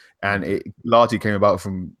 5-0. And it largely came about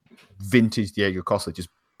from vintage Diego Costa just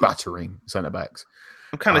battering centre-backs.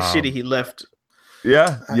 I'm kind of shitty he left.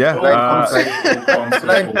 Yeah.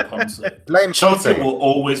 Blame Chelsea Conte. will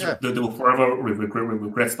always, they will forever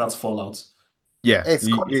regret that fallout. Yeah, It's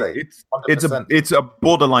Conte. it's a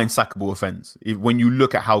borderline sackable offense when you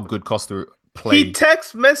look at how good Costa played. He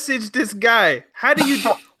text messaged this guy. How do you?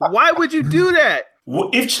 Why would you do that?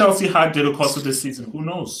 Well, if Chelsea had Diego Costa this season, who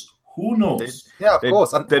knows? Who knows? Yeah, of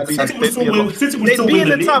course. they'd be- City will still win. City will They'd still be win in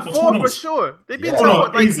the league, top but who 4 for knows? sure. They'd be in Yeah. the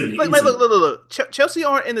top 4. Like, Easily. look. Chelsea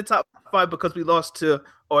aren't in the top 5 because we lost to,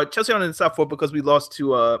 or Chelsea aren't in the top 4 because we lost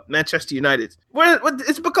to Manchester United.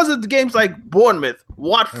 It's because of the games like Bournemouth,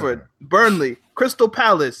 Watford, Burnley, Crystal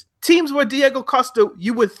Palace, teams where Diego Costa,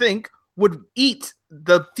 you would think, would eat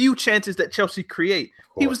the few chances that Chelsea create.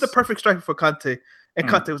 He was the perfect striker for Conte, and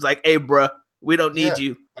Conte was like, "Hey, bruh, we don't need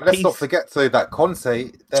you." And let's not forget too that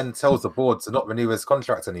Conte then tells the board to not renew his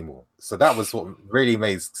contract anymore. So that was what really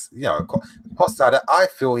made Costa. I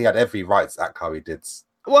feel he had every right to act how he did.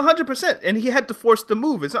 100%, and he had to force the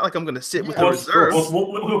move. It's not like I'm going to sit with the reserves.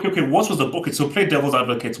 Okay. What was the bucket? So play devil's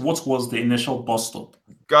advocate. What was the initial bust up?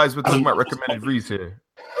 Guys, we're talking about recommended reads here.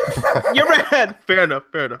 You're right. Fair enough.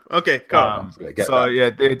 Okay, come on.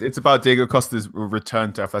 It's about Diego Costa's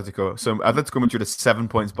return to Atletico. So Atletico Madrid is 7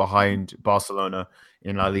 points behind Barcelona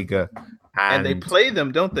in La Liga, And they play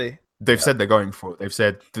them, don't they? They've said they're going for it. They've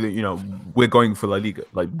said, we're going for La Liga.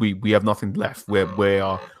 Like we have nothing left. We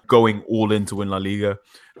are going all in to win La Liga.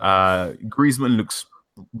 Griezmann looks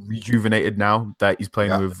rejuvenated now that he's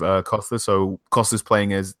playing with Costa. So Costa's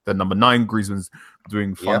playing as the number 9. Griezmann's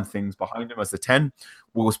doing fun things behind him as the 10.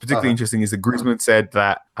 What was particularly interesting is that Griezmann said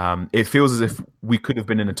that it feels as if we could have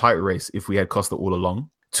been in a title race if we had Costa all along.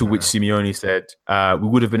 To which Simeone said, we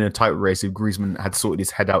would have been in a title race if Griezmann had sorted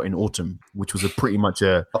his head out in autumn, which was pretty much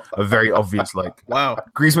a very obvious, wow.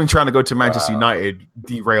 Griezmann trying to go to Manchester United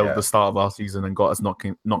derailed the start of our season and got us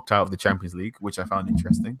knocked out of the Champions League, which I found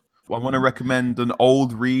interesting. I want to recommend an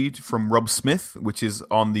old read from Rob Smith, which is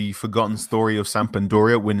on the forgotten story of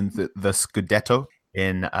Sampdoria winning the Scudetto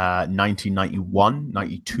in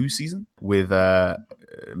 1991-92 season with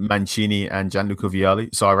Mancini and Gianluca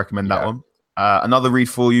Vialli. So I recommend that one. Another read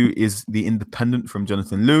for you is The Independent from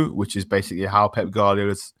Jonathan Liu, which is basically how Pep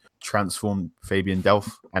Guardiola's transformed Fabian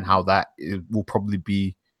Delph and how that will probably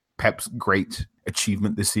be Pep's great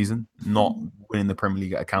achievement this season. Not winning the Premier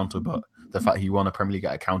League at a counter, but the fact he won a Premier League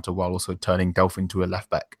at a counter while also turning Delph into a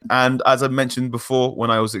left back. And as I mentioned before,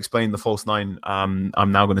 when I was explaining the false 9,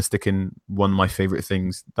 I'm now going to stick in one of my favorite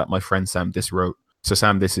things that my friend Sam Diss wrote. So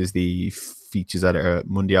Sam Diss is the features editor at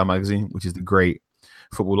Mundial magazine, which is the great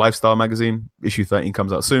football lifestyle magazine. Issue 13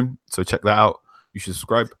 comes out soon, so check that out. You should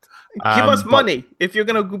subscribe. Give us money if you're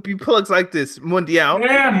gonna be plugs like this. Mundial.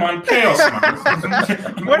 Yeah, man, pay us, man.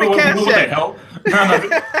 Where the cash what the at? hell? No,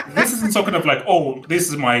 this isn't talking of like, oh, this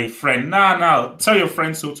is my friend. Nah. Tell your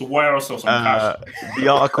friends to wire us or some cash. The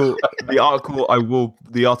article I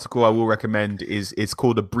will recommend it's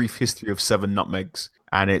called A Brief History of 7 Nutmegs,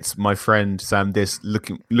 and it's my friend Sam Diss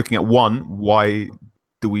looking at why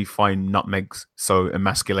do we find nutmegs so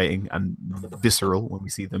emasculating and visceral when we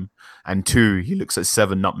see them? And 2, he looks at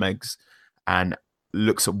 7 nutmegs and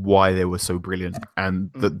looks at why they were so brilliant.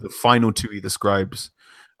 And the final 2 he describes,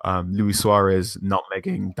 Luis Suarez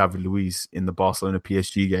nutmegging David Luiz in the Barcelona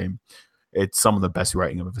PSG game. It's some of the best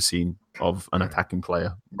writing I've ever seen of an attacking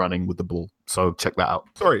player running with the ball. So check that out.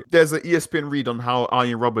 Sorry, there's an ESPN read on how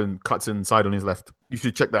Arjen Robben cuts inside on his left. You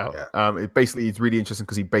should check that out. It's really interesting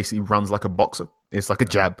because he basically runs like a boxer. It's like a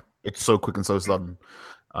jab. It's so quick and so sudden.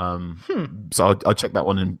 So I'll check that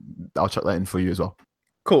one and I'll check that in for you as well.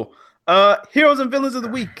 Cool. Heroes and villains of the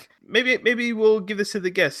week. Maybe we'll give this to the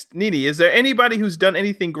guest. Nini, is there anybody who's done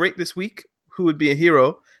anything great this week who would be a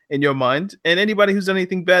hero in your mind, and anybody who's done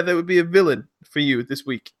anything bad that would be a villain for you this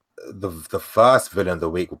week? The first villain of the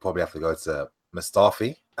week will probably have to go to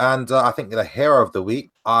Mustafi. And I think the hero of the week,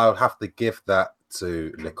 I'll have to give that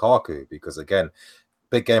to Lukaku because, again,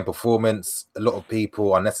 big game performance. A lot of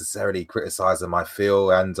people unnecessarily criticizing him, I feel.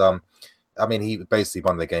 And, I mean, he basically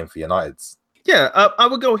won the game for United. Yeah, I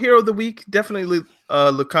would go hero of the week. Definitely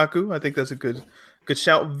Lukaku. I think that's a good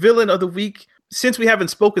shout. Villain of the week, since we haven't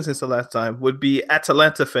spoken since the last time, would be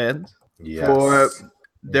Atalanta fans for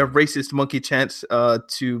their racist monkey chants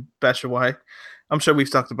to Batshuayi. I'm sure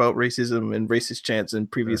we've talked about racism and racist chants in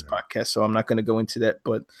previous podcasts, so I'm not going to go into that.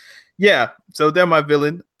 But yeah, so they're my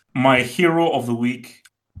villain. My hero of the week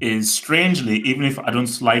is, strangely, even if I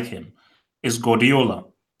don't like him, is Guardiola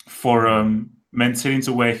for maintaining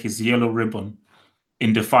to wear his yellow ribbon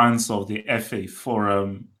in defiance of the FA for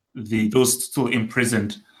those still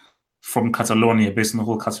imprisoned from Catalonia, based on the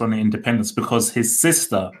whole Catalonia independence, because his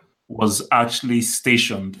sister was actually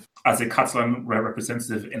stationed as a Catalan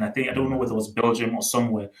representative in, I don't know whether it was Belgium or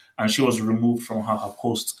somewhere, and she was removed from her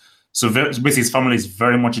post. So basically his family is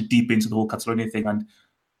very much deep into the whole Catalonia thing, and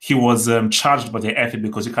he was charged by the FA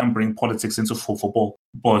because you can't bring politics into football.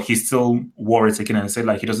 But he still wore it again and said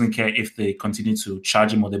he doesn't care if they continue to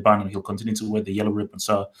charge him or they ban him, he'll continue to wear the yellow ribbon.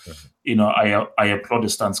 So, I applaud the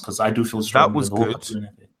stance because I do feel strong. That was good.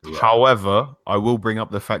 However, I will bring up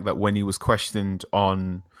the fact that when he was questioned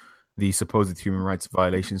on the supposed human rights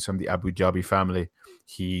violations from the Abu Dhabi family,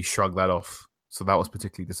 he shrugged that off. So that was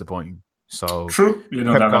particularly disappointing. So true.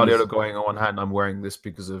 Pep Guardiola going on one hand, I'm wearing this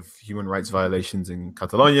because of human rights violations in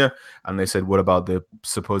Catalonia. And they said, what about the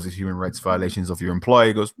supposed human rights violations of your employee?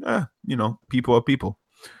 He goes, people are people.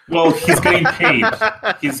 Well, he's getting paid.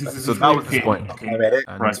 He's so that was the point. Okay.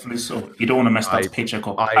 Rightfully so. You don't want to mess that paycheck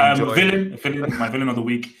up. My villain of the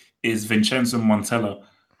week is Vincenzo Montella,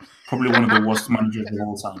 probably one of the worst managers of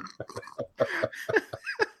all time.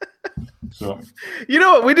 So, you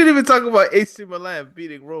know what? We didn't even talk about AC Milan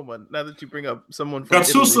beating Roma. Now that you bring up someone from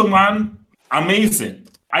Gattuso, man, amazing.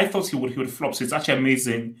 I thought he would flop. So it's actually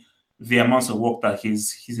amazing the amount of work that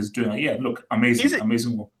he's doing. Yeah, look,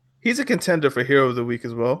 amazing work. He's a contender for Hero of the Week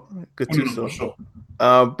as well. Gattuso. Sure.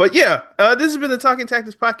 But yeah, this has been the Talking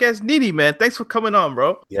Tactics podcast. Needy, man, thanks for coming on,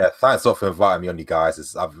 bro. Yeah, thanks for inviting me on, you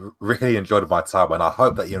guys. I've really enjoyed my time, and I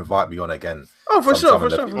hope that you invite me on again. Oh, for sure.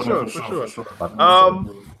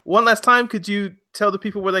 One last time, could you tell the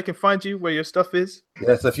people where they can find you, where your stuff is?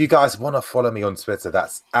 Yeah, so if you guys want to follow me on Twitter,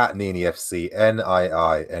 that's at NiiniFC,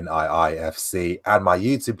 NiiniFC, and my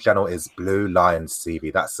YouTube channel is Blue Lions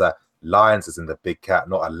TV. That's Lions is in the big cat,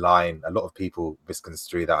 not a lion. A lot of people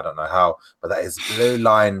misconstrue that. I don't know how, but that is Blue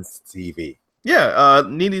Lions TV. Yeah,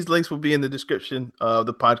 Nini's links will be in the description of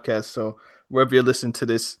the podcast. So wherever you're listening to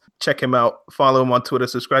this, check him out. Follow him on Twitter.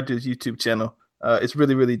 Subscribe to his YouTube channel. It's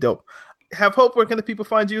really, really dope. Have Hope, where can the people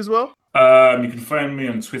find you as well? You can find me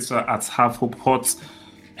on Twitter at Have Hope Hot.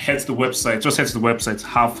 Head to the website,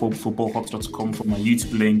 havehopefootballhot.com for my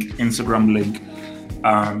YouTube link, Instagram link,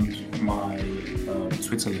 and my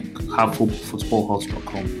Twitter link,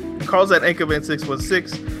 havehopefootballhot.com. Carl's at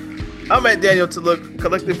Anchorman616. I'm at Daniel Tuluk.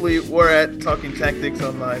 Collectively, we're at Talking Tactics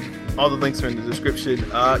Online. All the links are in the description.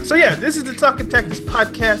 So yeah, this is the Talking Tactics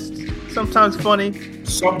podcast. Sometimes funny,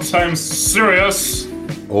 sometimes serious,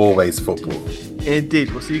 always football.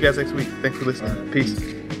 Indeed. We'll see you guys next week. Thanks for listening. Peace.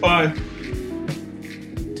 Bye.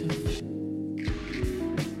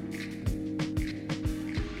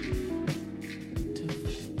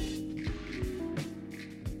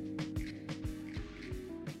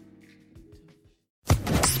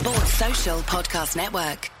 Sports Social Podcast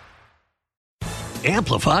Network.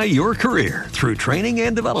 Amplify your career through training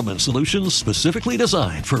and development solutions specifically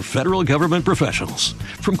designed for federal government professionals.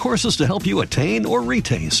 From courses to help you attain or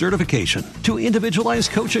retain certification, to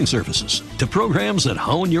individualized coaching services, to programs that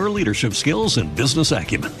hone your leadership skills and business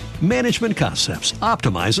acumen, Management Concepts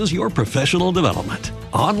optimizes your professional development.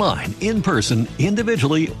 Online, in person,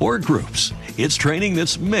 individually, or groups, it's training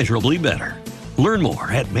that's measurably better. Learn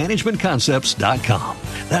more at managementconcepts.com.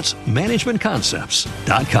 That's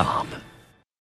managementconcepts.com.